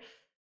 where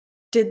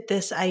did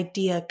this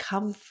idea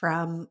come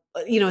from?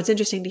 It's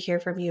interesting to hear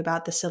from you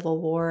about the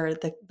Civil War,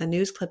 the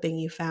news clipping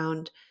you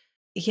found.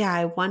 Yeah,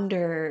 I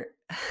wonder,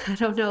 I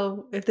don't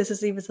know if this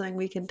is even something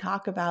we can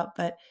talk about,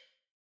 but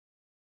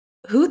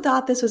who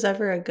thought this was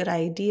ever a good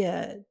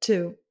idea,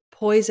 to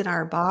poison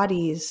our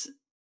bodies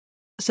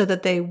so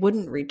that they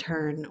wouldn't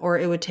return, or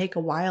it would take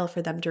a while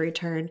for them to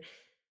return?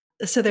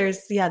 So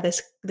there's,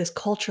 this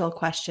cultural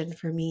question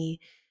for me.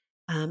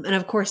 And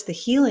of course, the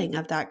healing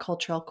of that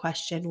cultural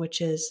question, which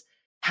is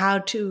how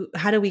do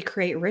we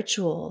create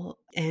ritual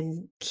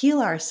and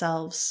heal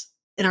ourselves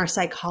in our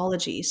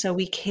psychology so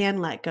we can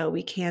let go,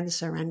 we can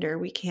surrender,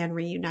 we can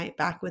reunite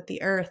back with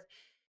the earth.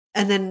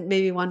 And then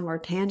maybe one more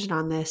tangent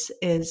on this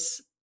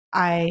is,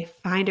 I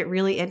find it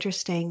really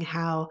interesting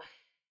how,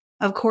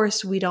 of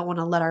course, we don't want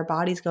to let our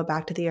bodies go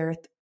back to the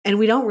earth, and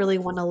we don't really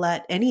want to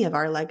let any of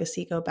our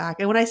legacy go back.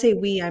 And when I say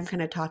we, I'm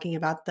kind of talking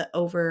about the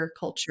over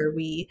culture,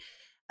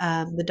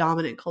 the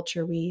dominant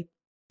culture.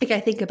 I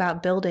think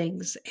about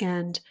buildings,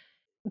 and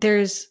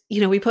there's,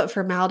 we put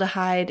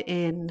formaldehyde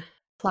in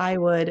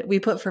plywood, we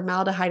put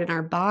formaldehyde in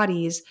our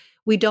bodies.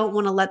 We don't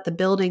want to let the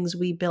buildings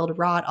we build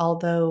rot,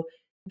 although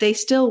they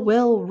still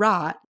will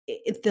rot.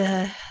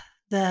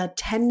 The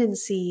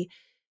tendency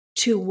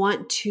to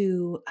want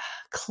to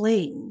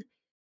cling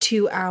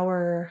to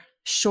our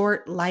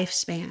short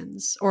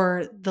lifespans,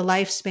 or the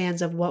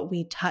lifespans of what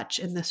we touch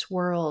in this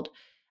world.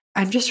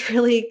 I'm just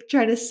really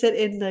trying to sit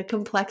in the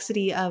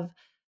complexity of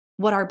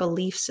what our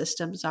belief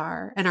systems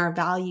are and our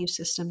value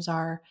systems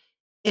are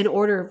in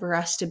order for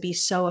us to be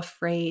so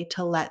afraid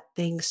to let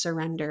things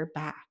surrender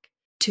back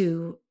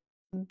to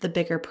the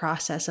bigger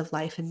process of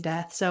life and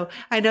death. So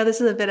I know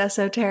this is a bit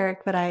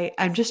esoteric, but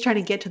I'm just trying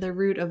to get to the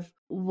root of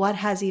what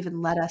has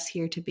even led us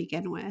here to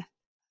begin with.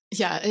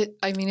 Yeah,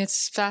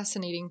 it's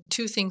fascinating.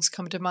 Two things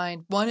come to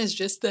mind. One is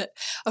just that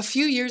a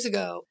few years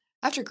ago,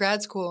 after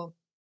grad school,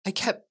 I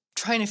kept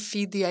trying to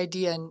feed the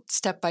idea and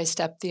step by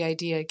step the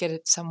idea, get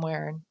it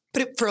somewhere.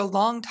 But for a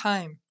long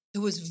time, it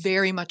was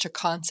very much a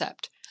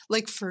concept.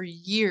 Like for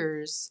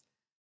years,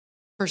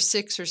 for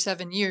 6 or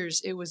 7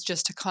 years, it was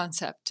just a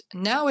concept.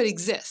 Now it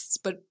exists,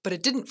 but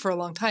it didn't for a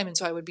long time. And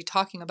so I would be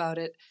talking about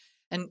it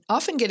and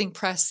often getting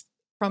press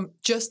from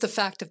just the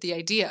fact of the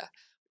idea,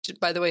 which,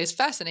 by the way, is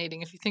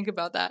fascinating if you think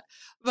about that.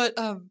 But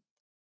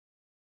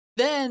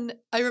then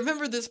I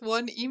remember this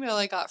one email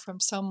I got from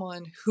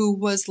someone who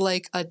was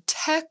like a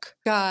tech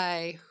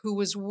guy who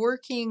was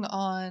working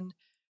on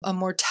a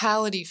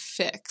mortality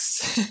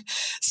fix.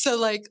 So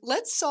like,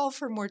 let's solve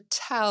for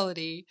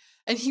mortality.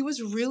 And he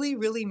was really,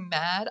 really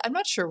mad. I'm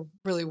not sure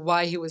really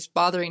why he was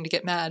bothering to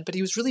get mad, but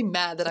he was really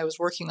mad that I was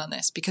working on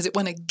this because it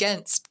went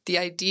against the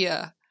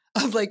idea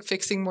of like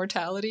fixing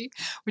mortality,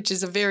 which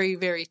is a very,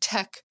 very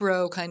tech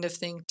bro kind of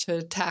thing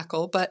to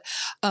tackle. But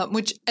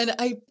and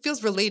I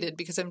feels related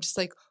because I'm just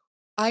like,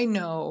 I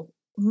know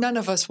none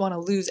of us want to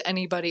lose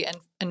anybody.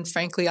 And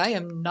frankly, I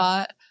am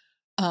not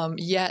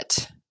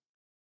yet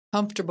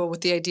comfortable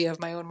with the idea of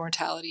my own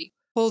mortality.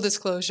 Full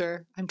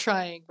disclosure, I'm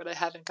trying, but I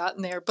haven't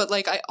gotten there. But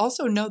like, I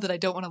also know that I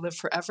don't want to live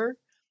forever.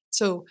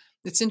 So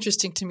it's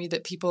interesting to me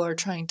that people are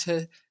trying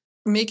to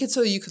make it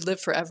so you could live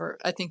forever.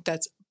 I think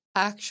that's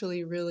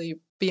actually really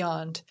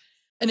beyond.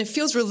 And it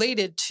feels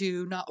related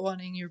to not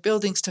wanting your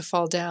buildings to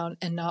fall down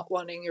and not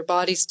wanting your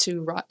bodies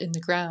to rot in the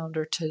ground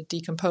or to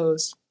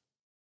decompose.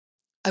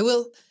 I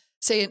will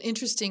say an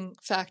interesting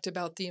fact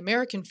about the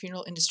American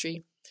funeral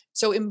industry.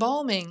 So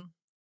embalming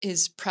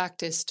is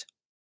practiced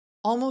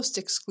almost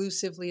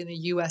exclusively in the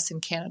US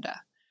and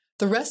Canada.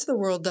 The rest of the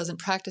world doesn't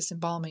practice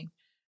embalming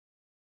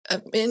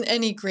in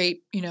any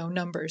great,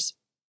 numbers.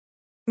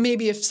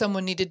 Maybe if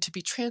someone needed to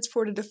be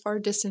transported a far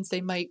distance,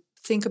 they might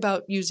think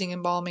about using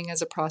embalming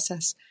as a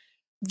process.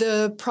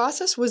 The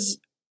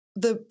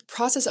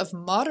process of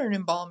modern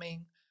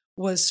embalming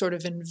was sort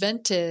of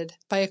invented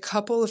by a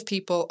couple of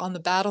people on the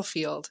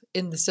battlefield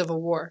in the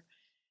Civil War.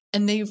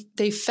 And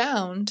they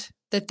found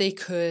that they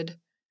could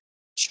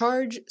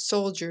charge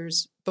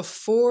soldiers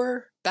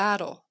before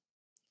battle.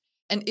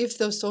 And if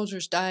those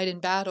soldiers died in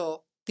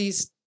battle,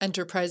 these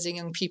enterprising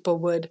young people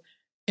would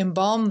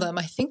embalm them.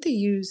 I think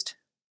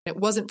it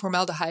wasn't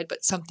formaldehyde,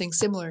 but something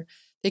similar.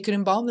 They could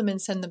embalm them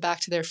and send them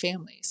back to their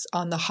families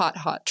on the hot,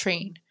 hot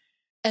train.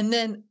 And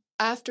then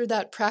after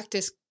that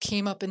practice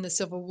came up in the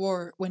Civil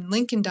War, when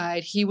Lincoln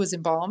died, he was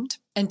embalmed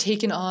and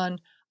taken on,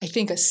 I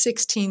think, a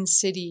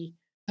 16-city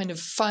kind of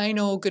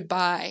final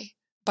goodbye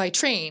by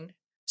train.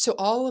 So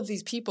all of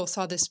these people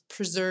saw this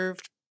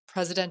preserved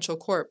presidential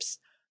corpse.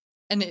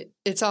 And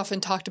it's often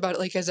talked about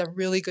like as a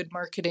really good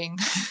marketing,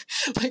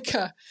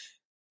 I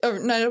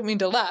don't mean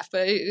to laugh,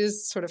 but it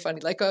is sort of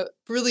funny, like a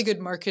really good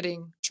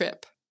marketing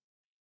trip.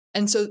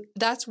 And so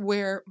that's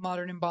where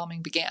modern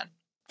embalming began.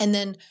 And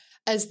then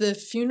as the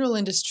funeral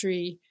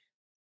industry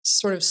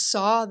sort of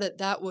saw that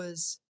that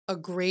was a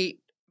great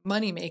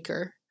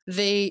moneymaker,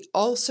 they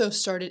also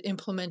started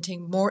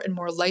implementing more and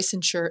more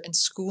licensure and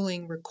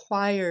schooling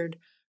required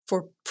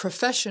for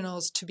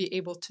professionals to be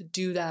able to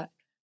do that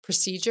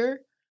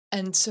procedure.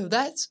 And so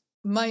that's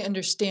my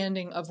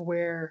understanding of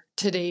where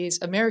today's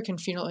American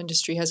funeral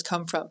industry has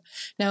come from.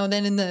 Now,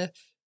 then in the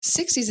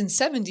 60s and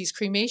 70s,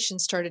 cremation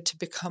started to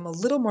become a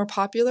little more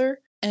popular.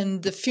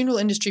 And the funeral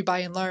industry, by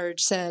and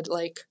large, said,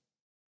 like,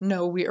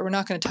 no, we're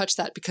not going to touch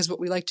that because what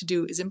we like to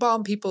do is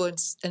embalm people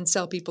and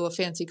sell people a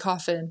fancy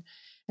coffin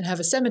and have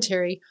a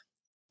cemetery.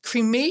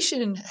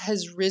 Cremation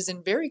has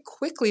risen very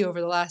quickly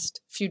over the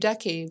last few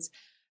decades,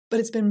 but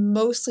it's been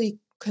mostly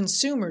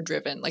consumer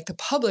driven. Like the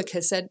public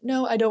has said,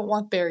 no, I don't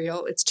want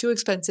burial. It's too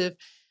expensive.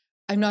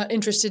 I'm not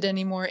interested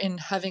anymore in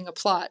having a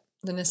plot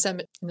in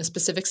a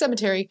specific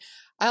cemetery.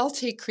 I'll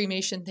take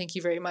cremation. Thank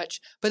you very much.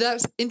 But that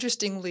was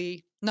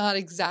interestingly not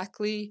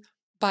exactly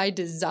by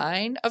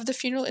design of the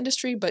funeral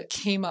industry, but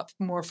came up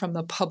more from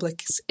the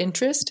public's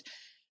interest.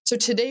 So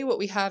today what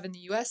we have in the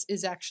US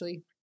is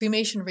actually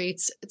cremation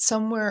rates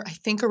somewhere, I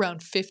think,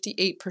 around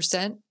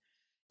 58%.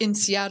 In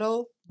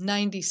Seattle,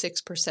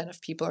 96%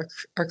 of people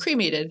are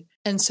cremated.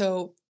 And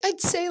so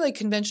I'd say like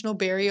conventional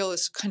burial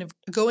is kind of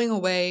going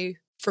away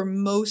for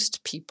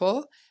most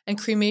people. And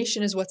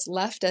cremation is what's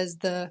left as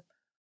the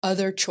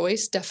other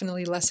choice,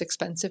 definitely less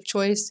expensive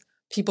choice.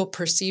 People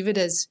perceive it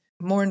as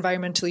more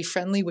environmentally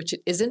friendly, which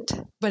it isn't,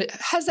 but it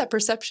has that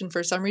perception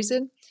for some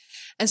reason.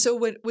 And so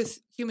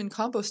with human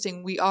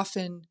composting, we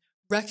often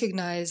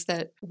recognize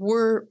that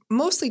we're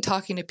mostly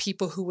talking to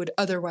people who would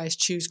otherwise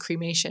choose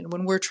cremation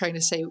when we're trying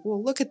to say,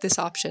 well, look at this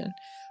option,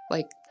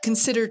 like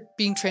consider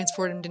being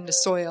transformed into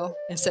soil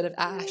instead of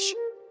ash.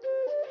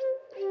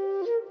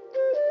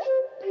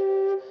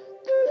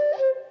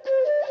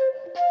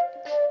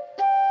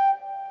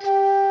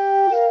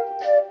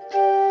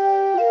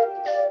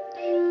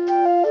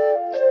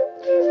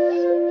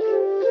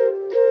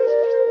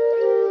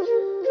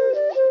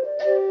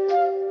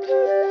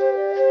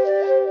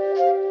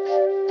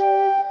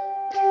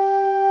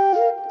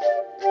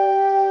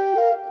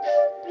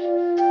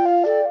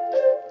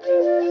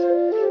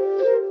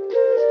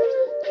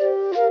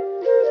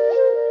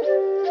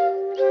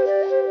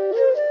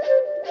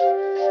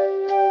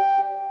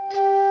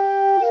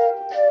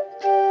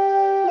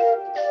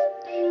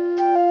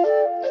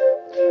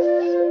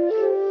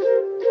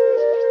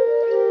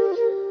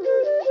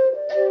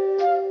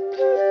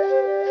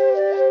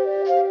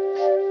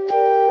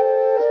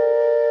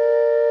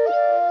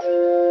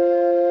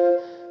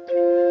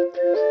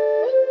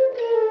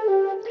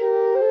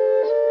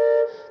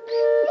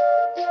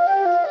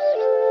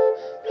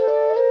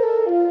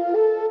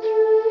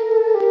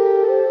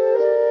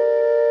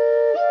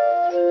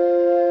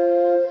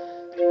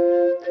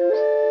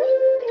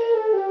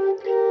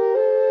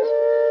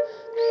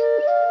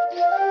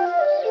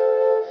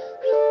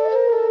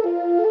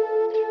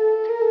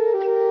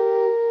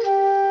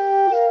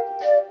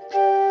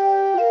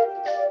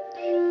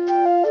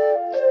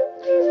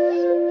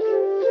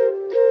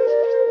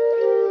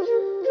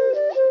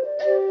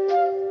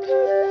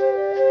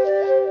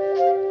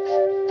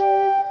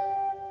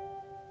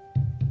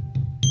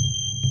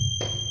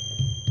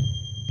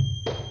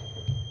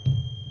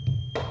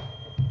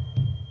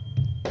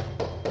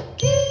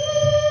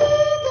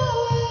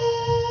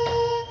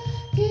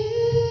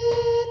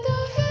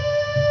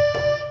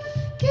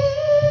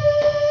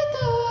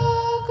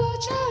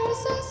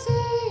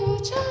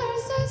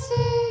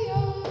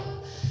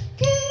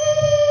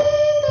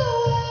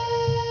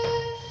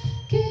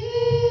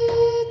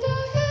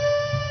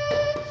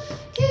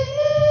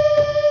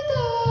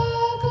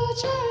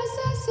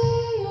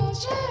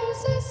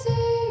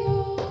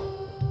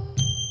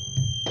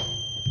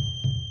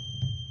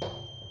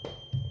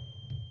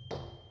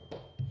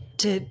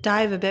 To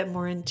dive a bit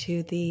more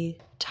into the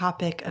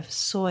topic of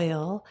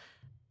soil,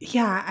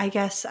 yeah, I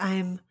guess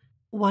I'm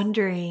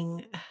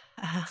wondering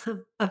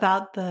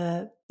about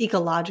the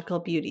ecological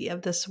beauty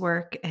of this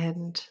work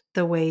and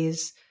the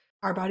ways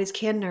our bodies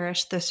can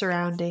nourish the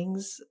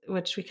surroundings,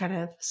 which we kind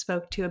of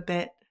spoke to a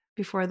bit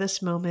before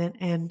this moment.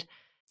 And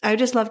I would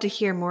just love to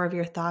hear more of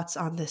your thoughts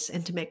on this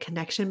intimate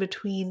connection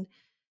between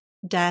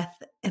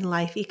death and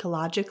life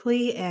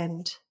ecologically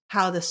and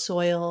how the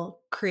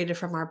soil created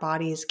from our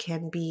bodies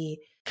can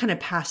be kind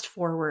of passed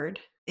forward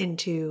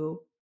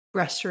into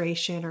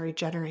restoration or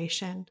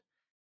regeneration.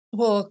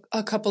 Well,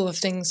 a couple of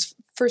things.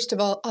 First of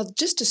all, I'll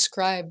just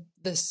describe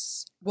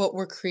this, what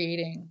we're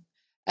creating.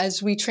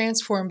 As we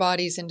transform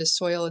bodies into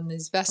soil in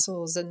these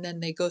vessels, and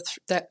then they go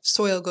through that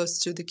soil goes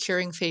through the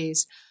curing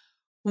phase.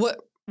 What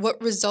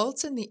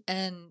results in the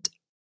end,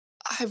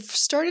 I've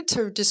started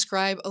to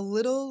describe a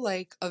little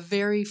like a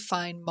very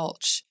fine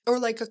mulch or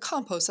like a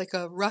compost, like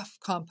a rough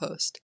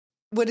compost.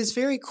 What is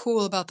very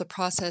cool about the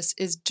process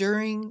is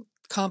during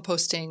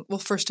composting, well,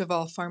 first of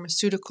all,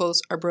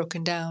 pharmaceuticals are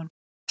broken down,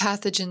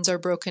 pathogens are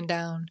broken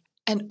down,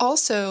 and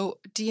also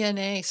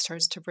DNA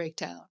starts to break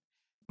down.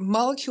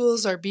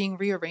 Molecules are being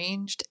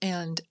rearranged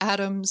and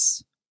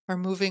atoms are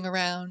moving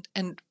around,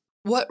 and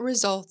what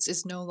results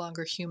is no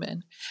longer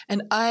human.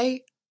 And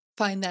I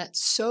find that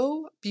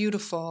so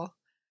beautiful.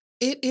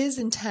 It is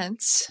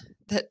intense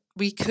that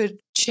we could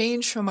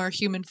change from our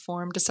human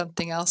form to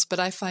something else, but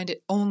I find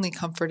it only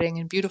comforting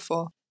and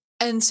beautiful.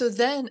 And so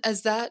then,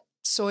 as that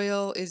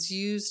soil is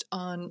used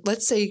on,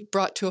 let's say,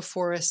 brought to a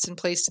forest and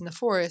placed in the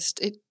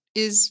forest, it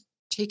is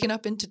taken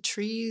up into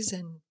trees,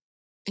 and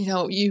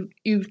you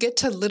get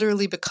to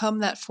literally become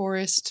that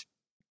forest.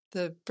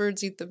 The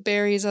birds eat the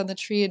berries on the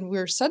tree, and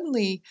we're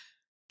suddenly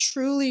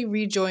truly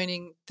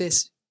rejoining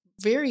this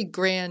very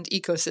grand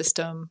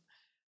ecosystem,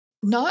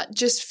 not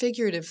just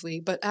figuratively,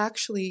 but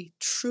actually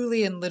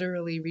truly and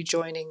literally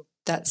rejoining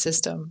that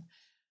system.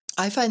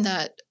 I find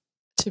that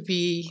to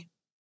be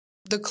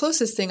the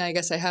closest thing I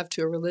guess I have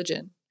to a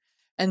religion,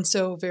 and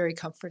so very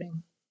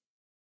comforting.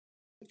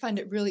 I find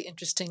it really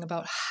interesting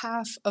about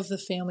half of the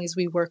families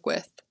we work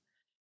with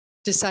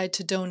decide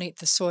to donate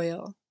the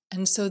soil,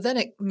 and so then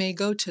it may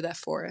go to that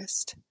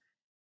forest.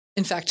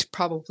 In fact,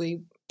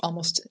 probably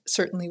almost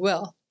certainly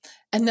will.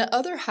 And the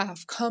other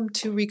half come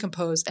to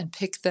Recompose and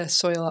pick the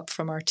soil up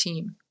from our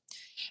team.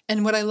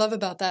 And what I love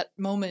about that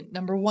moment,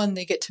 number one,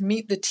 they get to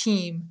meet the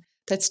team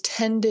that's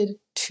tended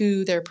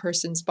to their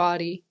person's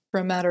body for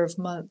a matter of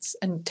months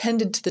and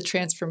tended to the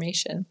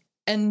transformation.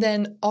 And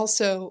then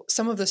also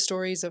some of the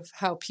stories of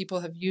how people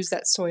have used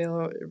that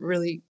soil are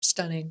really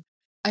stunning.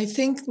 I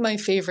think my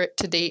favorite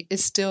to date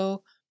is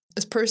still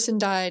this person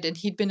died, and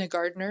he'd been a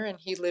gardener and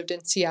he lived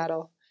in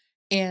Seattle.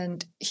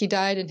 And he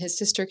died, and his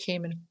sister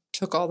came and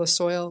took all the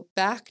soil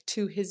back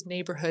to his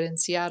neighborhood in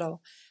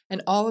Seattle.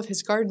 And all of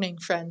his gardening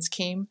friends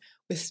came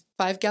with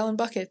 5-gallon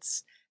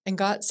buckets and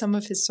got some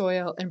of his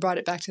soil and brought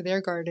it back to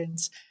their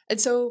gardens. And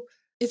so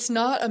it's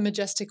not a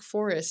majestic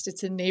forest.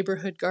 It's a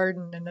neighborhood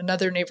garden and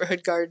another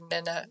neighborhood garden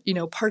and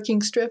a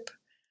parking strip.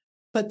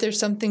 But there's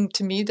something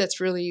to me that's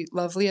really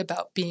lovely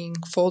about being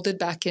folded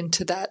back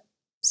into that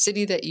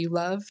city that you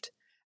loved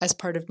as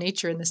part of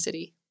nature in the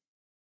city.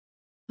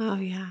 Oh,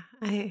 yeah,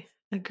 I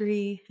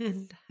agree.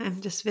 And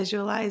I'm just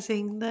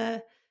visualizing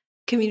the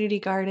community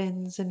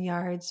gardens and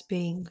yards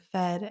being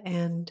fed.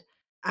 And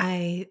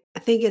I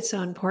think it's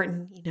so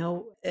important,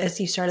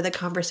 as you started the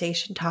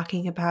conversation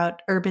talking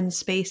about urban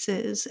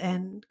spaces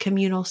and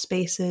communal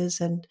spaces,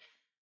 and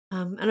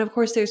of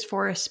course there's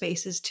forest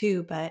spaces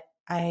too, but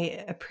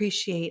I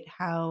appreciate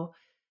how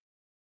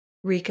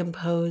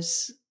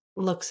Recompose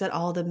looks at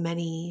all the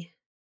many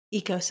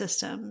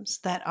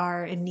ecosystems that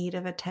are in need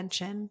of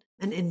attention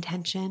and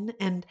intention.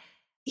 And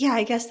yeah,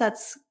 I guess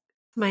that's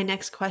my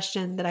next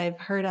question that I've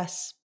heard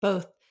us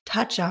both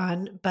touch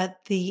on, but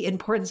the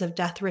importance of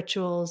death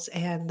rituals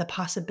and the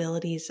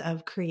possibilities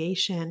of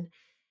creation.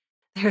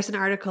 There's an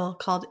article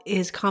called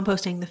Is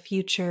Composting the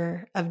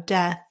Future of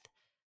Death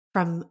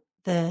from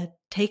the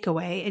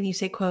Takeaway, and you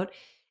say, quote,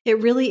 "It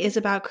really is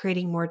about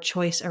creating more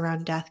choice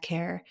around death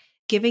care,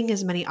 giving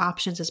as many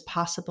options as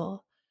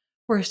possible.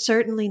 We're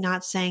certainly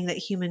not saying that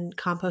human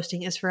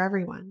composting is for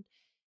everyone.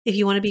 If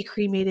you want to be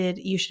cremated,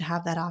 you should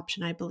have that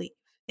option, I believe.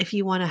 If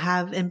you want to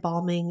have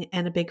embalming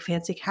and a big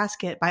fancy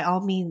casket, by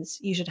all means,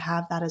 you should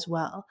have that as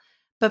well.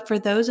 But for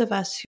those of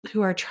us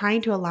who are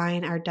trying to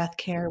align our death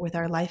care with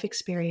our life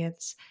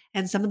experience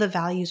and some of the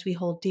values we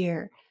hold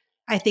dear,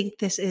 I think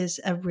this is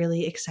a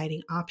really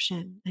exciting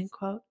option," end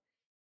quote.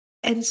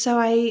 And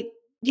so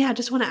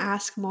just want to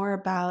ask more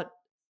about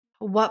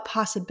what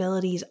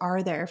possibilities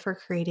are there for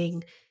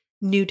creating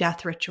new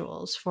death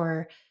rituals,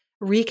 for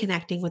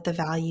reconnecting with the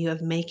value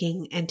of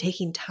making and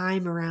taking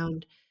time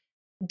around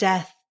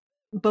death,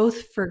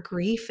 both for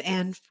grief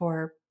and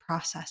for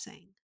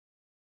processing.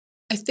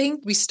 I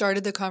think we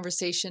started the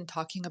conversation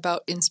talking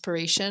about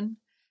inspiration,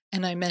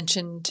 and I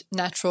mentioned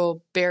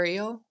natural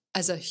burial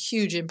as a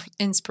huge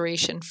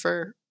inspiration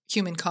for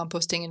human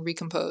composting and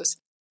Recompose.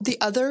 The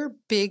other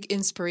big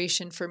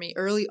inspiration for me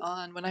early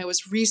on when I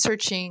was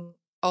researching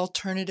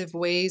alternative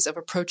ways of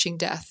approaching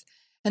death.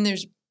 And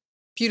there's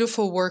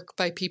beautiful work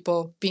by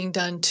people being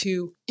done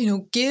to,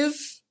 give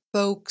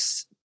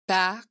folks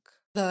back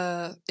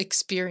the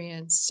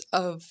experience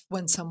of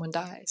when someone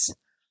dies.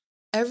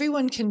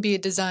 Everyone can be a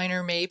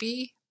designer,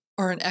 maybe,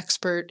 or an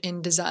expert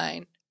in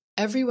design.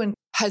 Everyone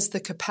has the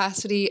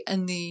capacity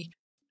and the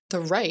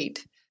right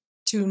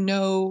to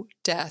know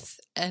death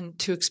and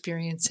to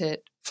experience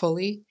it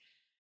fully.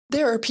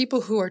 There are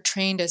people who are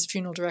trained as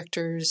funeral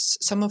directors,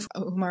 some of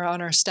whom are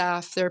on our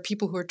staff. There are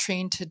people who are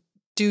trained to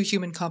do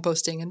human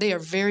composting, and they are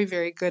very,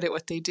 very good at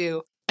what they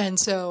do. And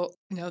so,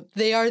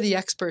 they are the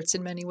experts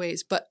in many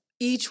ways, but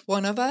each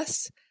one of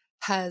us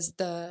has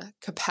the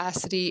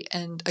capacity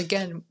and,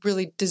 again,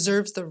 really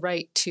deserves the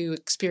right to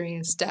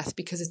experience death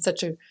because it's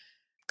such a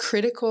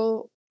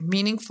critical,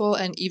 meaningful,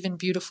 and even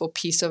beautiful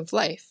piece of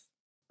life.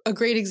 A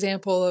great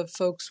example of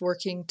folks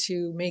working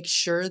to make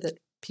sure that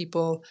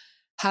people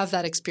have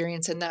that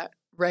experience and that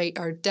right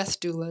are death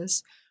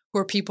doulas, who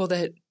are people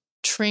that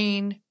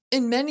train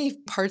in many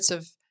parts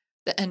of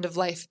the end of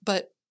life.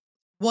 But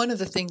one of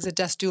the things a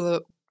death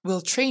doula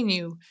will train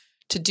you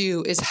to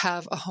do is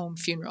have a home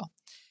funeral.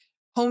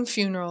 Home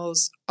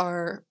funerals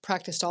are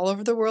practiced all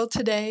over the world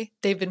today.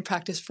 They've been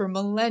practiced for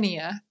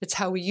millennia. It's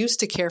how we used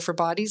to care for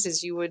bodies,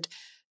 is you would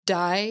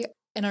die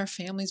and our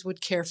families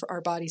would care for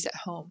our bodies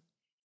at home.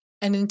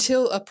 And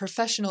until a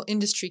professional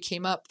industry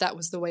came up, that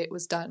was the way it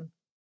was done.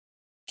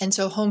 And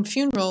so home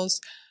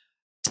funerals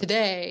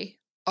today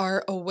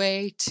are a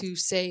way to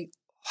say,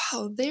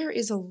 wow, there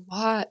is a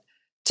lot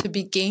to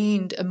be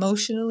gained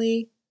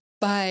emotionally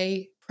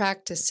by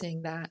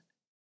practicing that,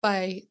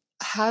 by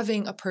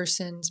having a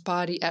person's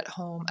body at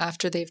home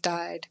after they've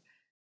died.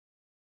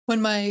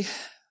 When my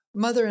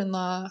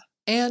mother-in-law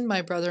and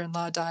my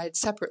brother-in-law died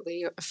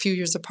separately, a few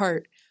years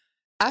apart,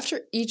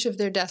 after each of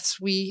their deaths,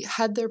 we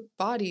had their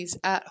bodies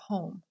at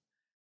home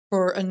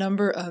for a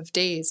number of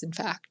days, in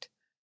fact,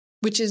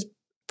 which is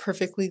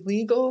perfectly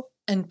legal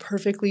and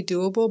perfectly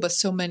doable, but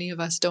so many of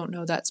us don't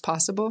know that's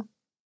possible.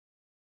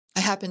 I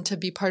happen to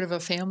be part of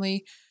a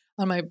family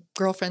on my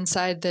girlfriend's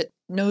side that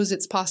knows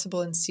it's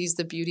possible and sees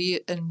the beauty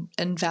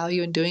and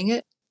value in doing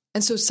it.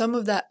 And so some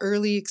of that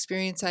early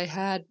experience I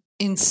had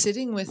in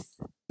sitting with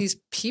these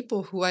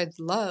people who I'd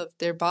loved,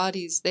 their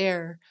bodies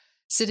there,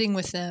 sitting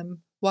with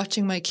them,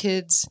 watching my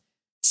kids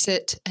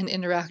sit and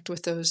interact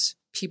with those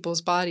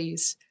people's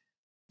bodies,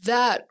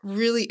 that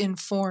really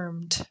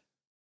informed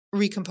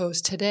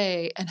Recompose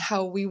today and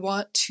how we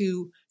want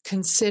to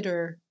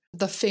consider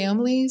the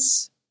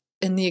families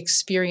and the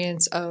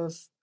experience of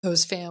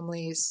those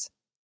families,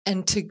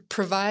 and to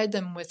provide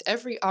them with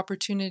every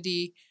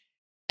opportunity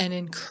and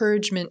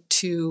encouragement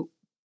to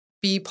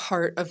be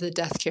part of the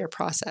death care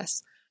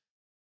process.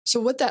 So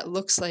what that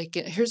looks like,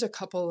 here's a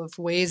couple of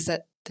ways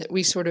that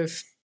we sort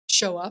of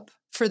show up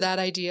for that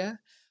idea.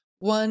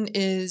 One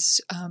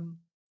is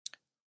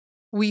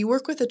we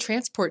work with a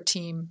transport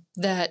team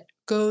that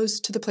goes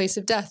to the place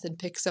of death and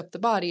picks up the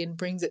body and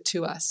brings it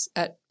to us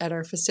at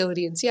our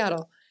facility in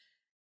Seattle.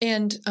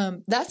 And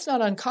that's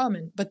not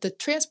uncommon, but the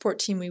transport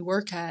team we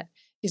work at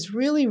is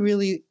really,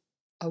 really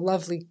a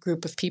lovely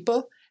group of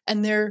people.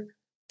 And they're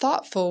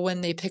thoughtful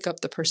when they pick up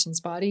the person's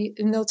body,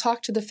 and they'll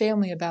talk to the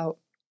family about,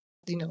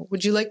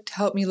 would you like to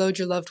help me load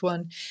your loved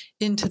one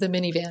into the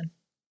minivan?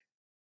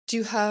 Do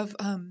you have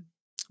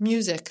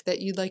music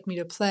that you'd like me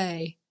to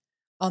play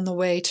on the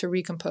way to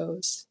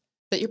Recompose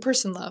that your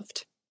person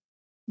loved?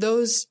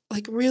 Those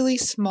really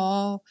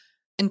small,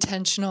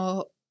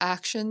 intentional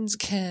actions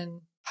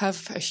can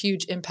have a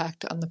huge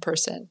impact on the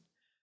person.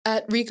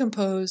 At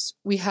Recompose,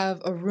 we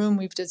have a room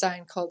we've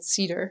designed called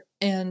Cedar,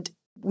 and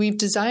we've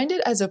designed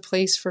it as a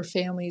place for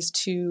families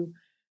to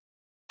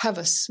have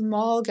a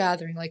small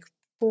gathering, like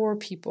 4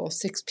 people,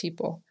 6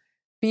 people,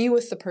 be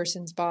with the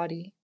person's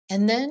body,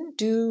 and then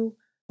do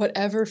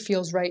whatever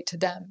feels right to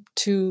them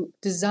to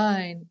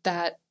design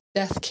that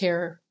death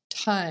care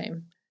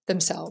time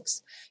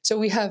themselves. So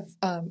we have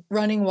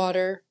running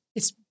water.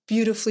 It's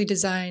beautifully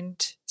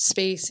designed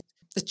space.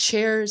 The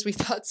chairs, we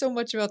thought so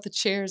much about the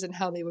chairs and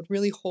how they would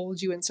really hold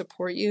you and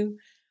support you.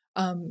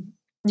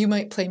 You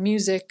might play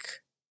music.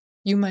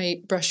 You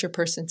might brush your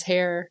person's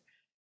hair.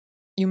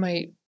 You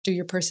might do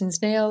your person's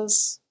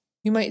nails.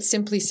 You might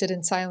simply sit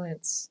in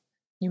silence.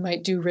 You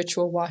might do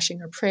ritual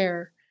washing or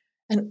prayer.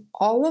 And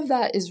all of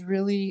that is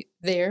really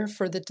there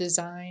for the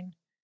design,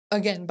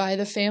 again, by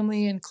the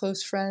family and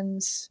close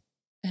friends.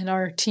 And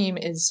our team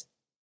is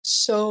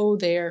so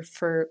there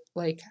for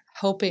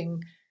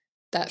helping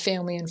that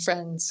family and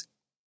friends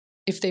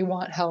if they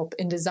want help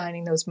in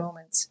designing those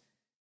moments.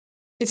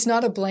 It's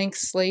not a blank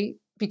slate,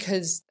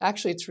 because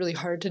actually it's really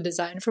hard to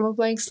design from a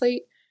blank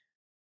slate,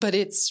 but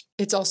it's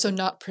also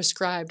not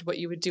prescribed what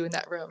you would do in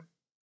that room.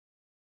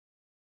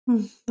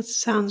 That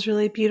sounds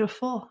really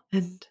beautiful,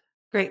 and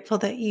grateful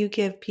that you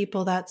give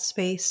people that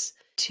space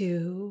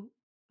to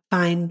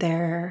find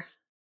their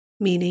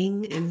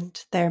meaning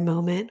and their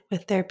moment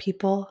with their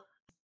people.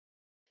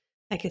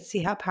 I could see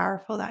how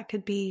powerful that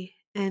could be.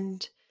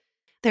 And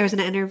there was an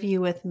interview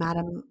with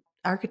Madam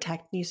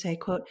Architect, and you say,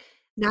 quote,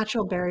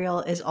 Natural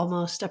burial is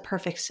almost a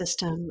perfect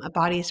system. A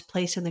body is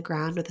placed in the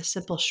ground with a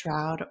simple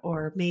shroud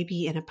or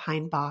maybe in a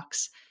pine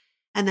box,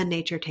 and then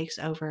nature takes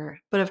over.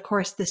 But of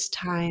course, this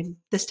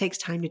takes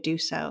time to do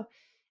so.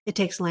 It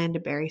takes land to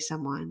bury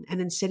someone, and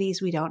in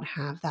cities we don't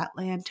have that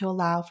land to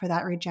allow for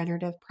that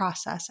regenerative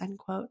process, end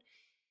quote.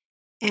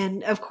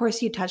 And of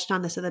course, you touched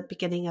on this at the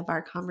beginning of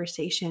our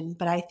conversation,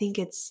 but I think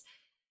it's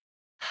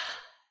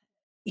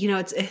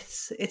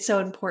so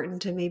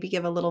important to maybe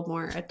give a little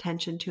more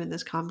attention to in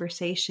this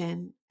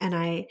conversation. And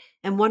I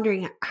am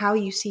wondering how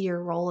you see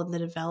your role in the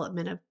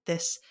development of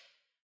this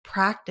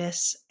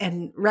practice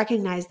and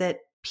recognize that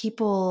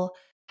people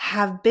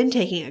have been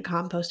taking a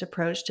compost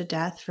approach to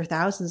death for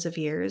thousands of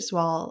years,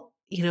 while,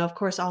 of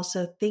course,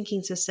 also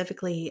thinking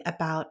specifically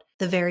about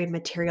the very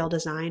material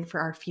design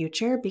for our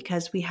future,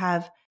 because we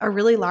have a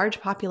really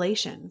large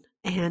population.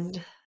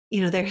 And,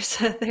 there's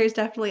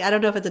definitely, I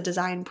don't know if it's a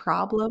design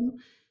problem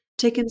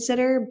to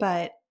consider,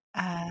 but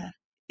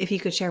if you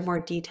could share more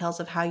details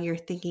of how you're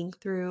thinking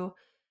through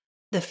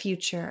the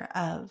future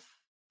of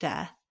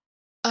death.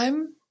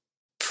 I'm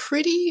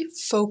pretty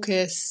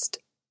focused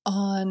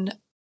on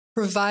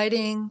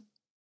providing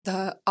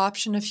the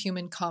option of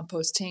human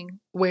composting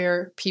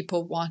where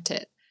people want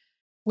it,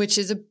 which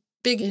is a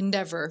big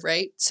endeavor,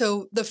 right?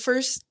 So the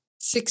first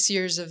 6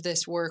 years of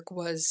this work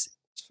was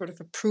sort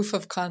of a proof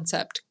of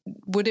concept.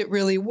 Would it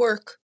really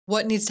work?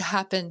 What needs to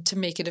happen to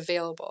make it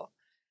available?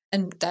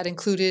 And that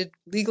included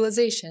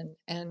legalization,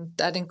 and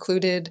that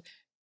included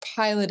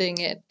piloting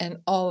it and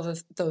all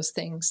of those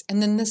things.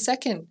 And then the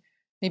second,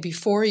 maybe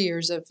 4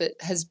 years of it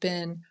has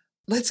been,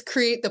 let's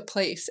create the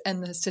place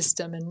and the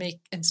system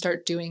and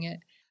start doing it.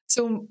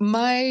 So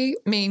my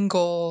main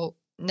goal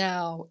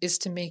now is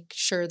to make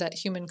sure that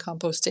human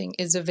composting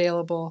is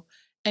available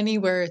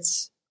anywhere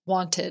it's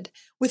wanted,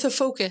 with a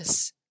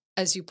focus,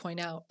 as you point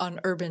out, on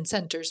urban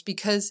centers.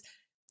 Because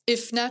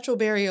if natural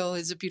burial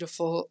is a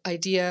beautiful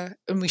idea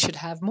and we should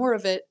have more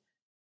of it,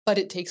 but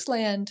it takes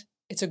land,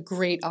 it's a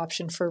great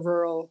option for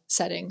rural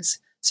settings.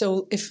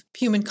 So if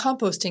human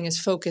composting is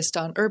focused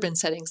on urban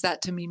settings,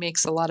 that to me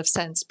makes a lot of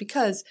sense,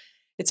 because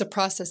it's a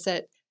process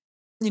that,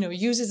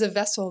 uses a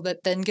vessel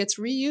that then gets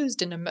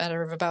reused in a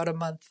matter of about a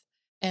month,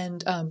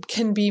 and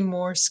can be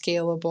more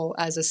scalable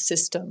as a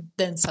system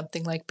than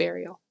something like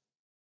burial.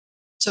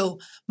 So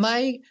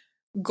my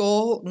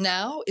goal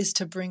now is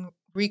to bring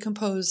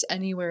Recompose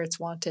anywhere it's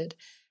wanted.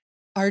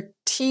 Our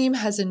team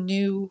has a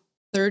new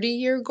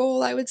 30-year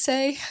goal, I would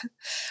say,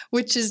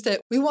 which is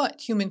that we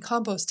want human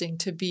composting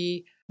to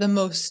be the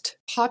most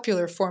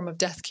popular form of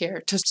death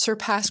care, to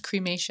surpass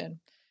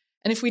cremation.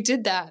 And if we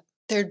did that,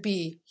 there'd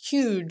be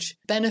huge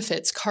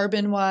benefits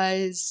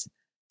carbon-wise,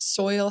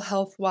 soil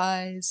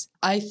health-wise.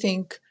 I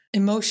think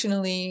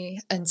emotionally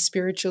and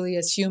spiritually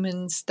as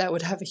humans, that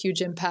would have a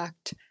huge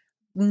impact,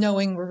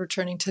 knowing we're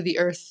returning to the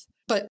earth.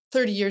 But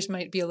 30 years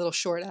might be a little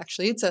short,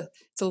 actually. It's a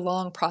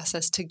long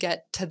process to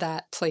get to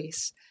that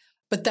place.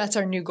 But that's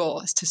our new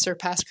goal, is to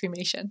surpass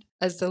cremation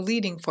as the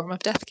leading form of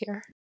death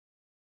care.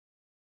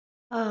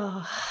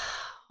 Oh,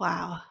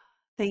 wow.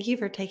 Thank you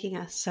for taking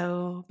us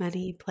so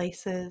many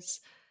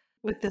places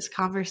with this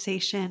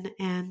conversation.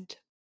 And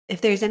if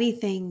there's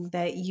anything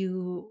that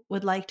you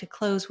would like to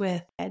close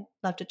with, I'd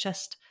love to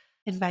just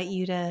invite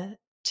you to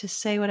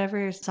say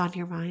whatever is on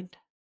your mind.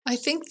 I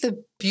think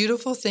the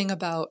beautiful thing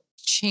about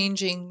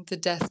changing the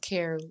death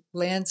care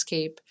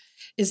landscape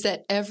is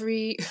that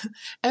every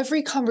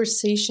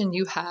conversation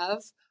you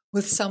have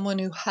with someone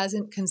who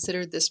hasn't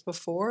considered this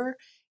before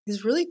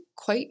is really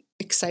quite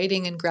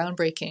exciting and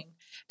groundbreaking,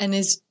 and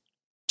is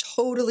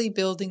totally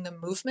building the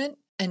movement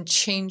and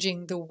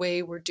changing the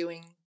way we're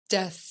doing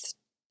death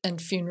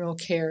and funeral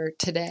care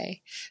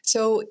today.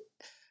 So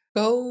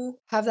go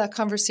have that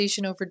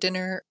conversation over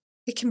dinner.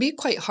 It can be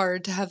quite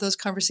hard to have those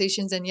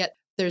conversations, and yet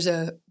there's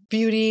a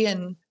beauty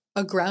and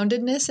a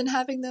groundedness in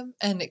having them.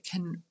 And it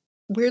can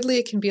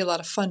be a lot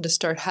of fun to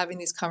start having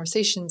these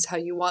conversations, how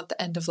you want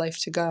the end of life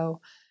to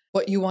go,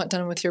 what you want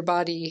done with your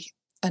body.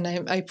 And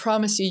I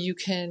promise you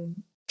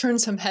can turn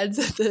some heads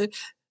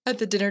at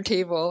the dinner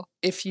table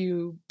if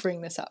you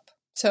bring this up.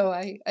 So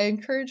I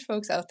encourage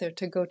folks out there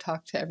to go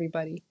talk to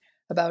everybody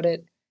about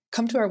it.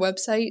 Come to our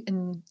website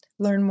and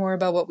learn more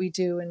about what we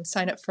do, and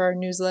sign up for our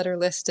newsletter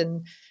list,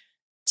 and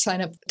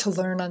sign up to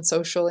learn on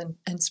social,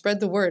 and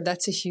spread the word.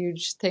 That's a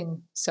huge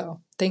thing.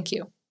 So thank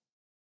you.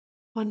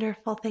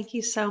 Wonderful. Thank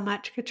you so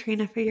much,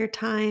 Katrina, for your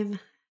time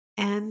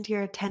and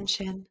your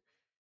attention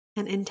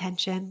and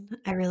intention.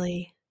 I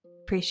really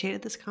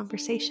appreciated this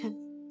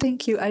conversation.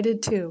 Thank you. I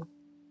did too.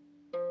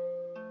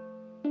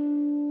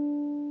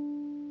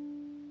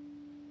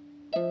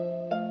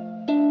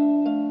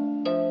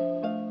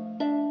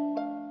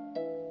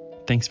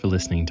 Thanks for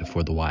listening to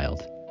For the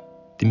Wild.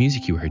 The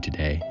music you heard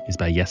today is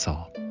by Yes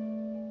All.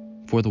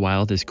 For the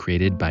Wild is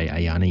created by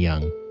Ayana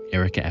Young,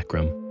 Erica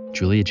Ekram,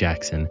 Julia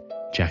Jackson,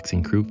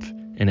 Jackson Krupp,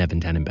 and Evan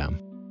Tenenbaum.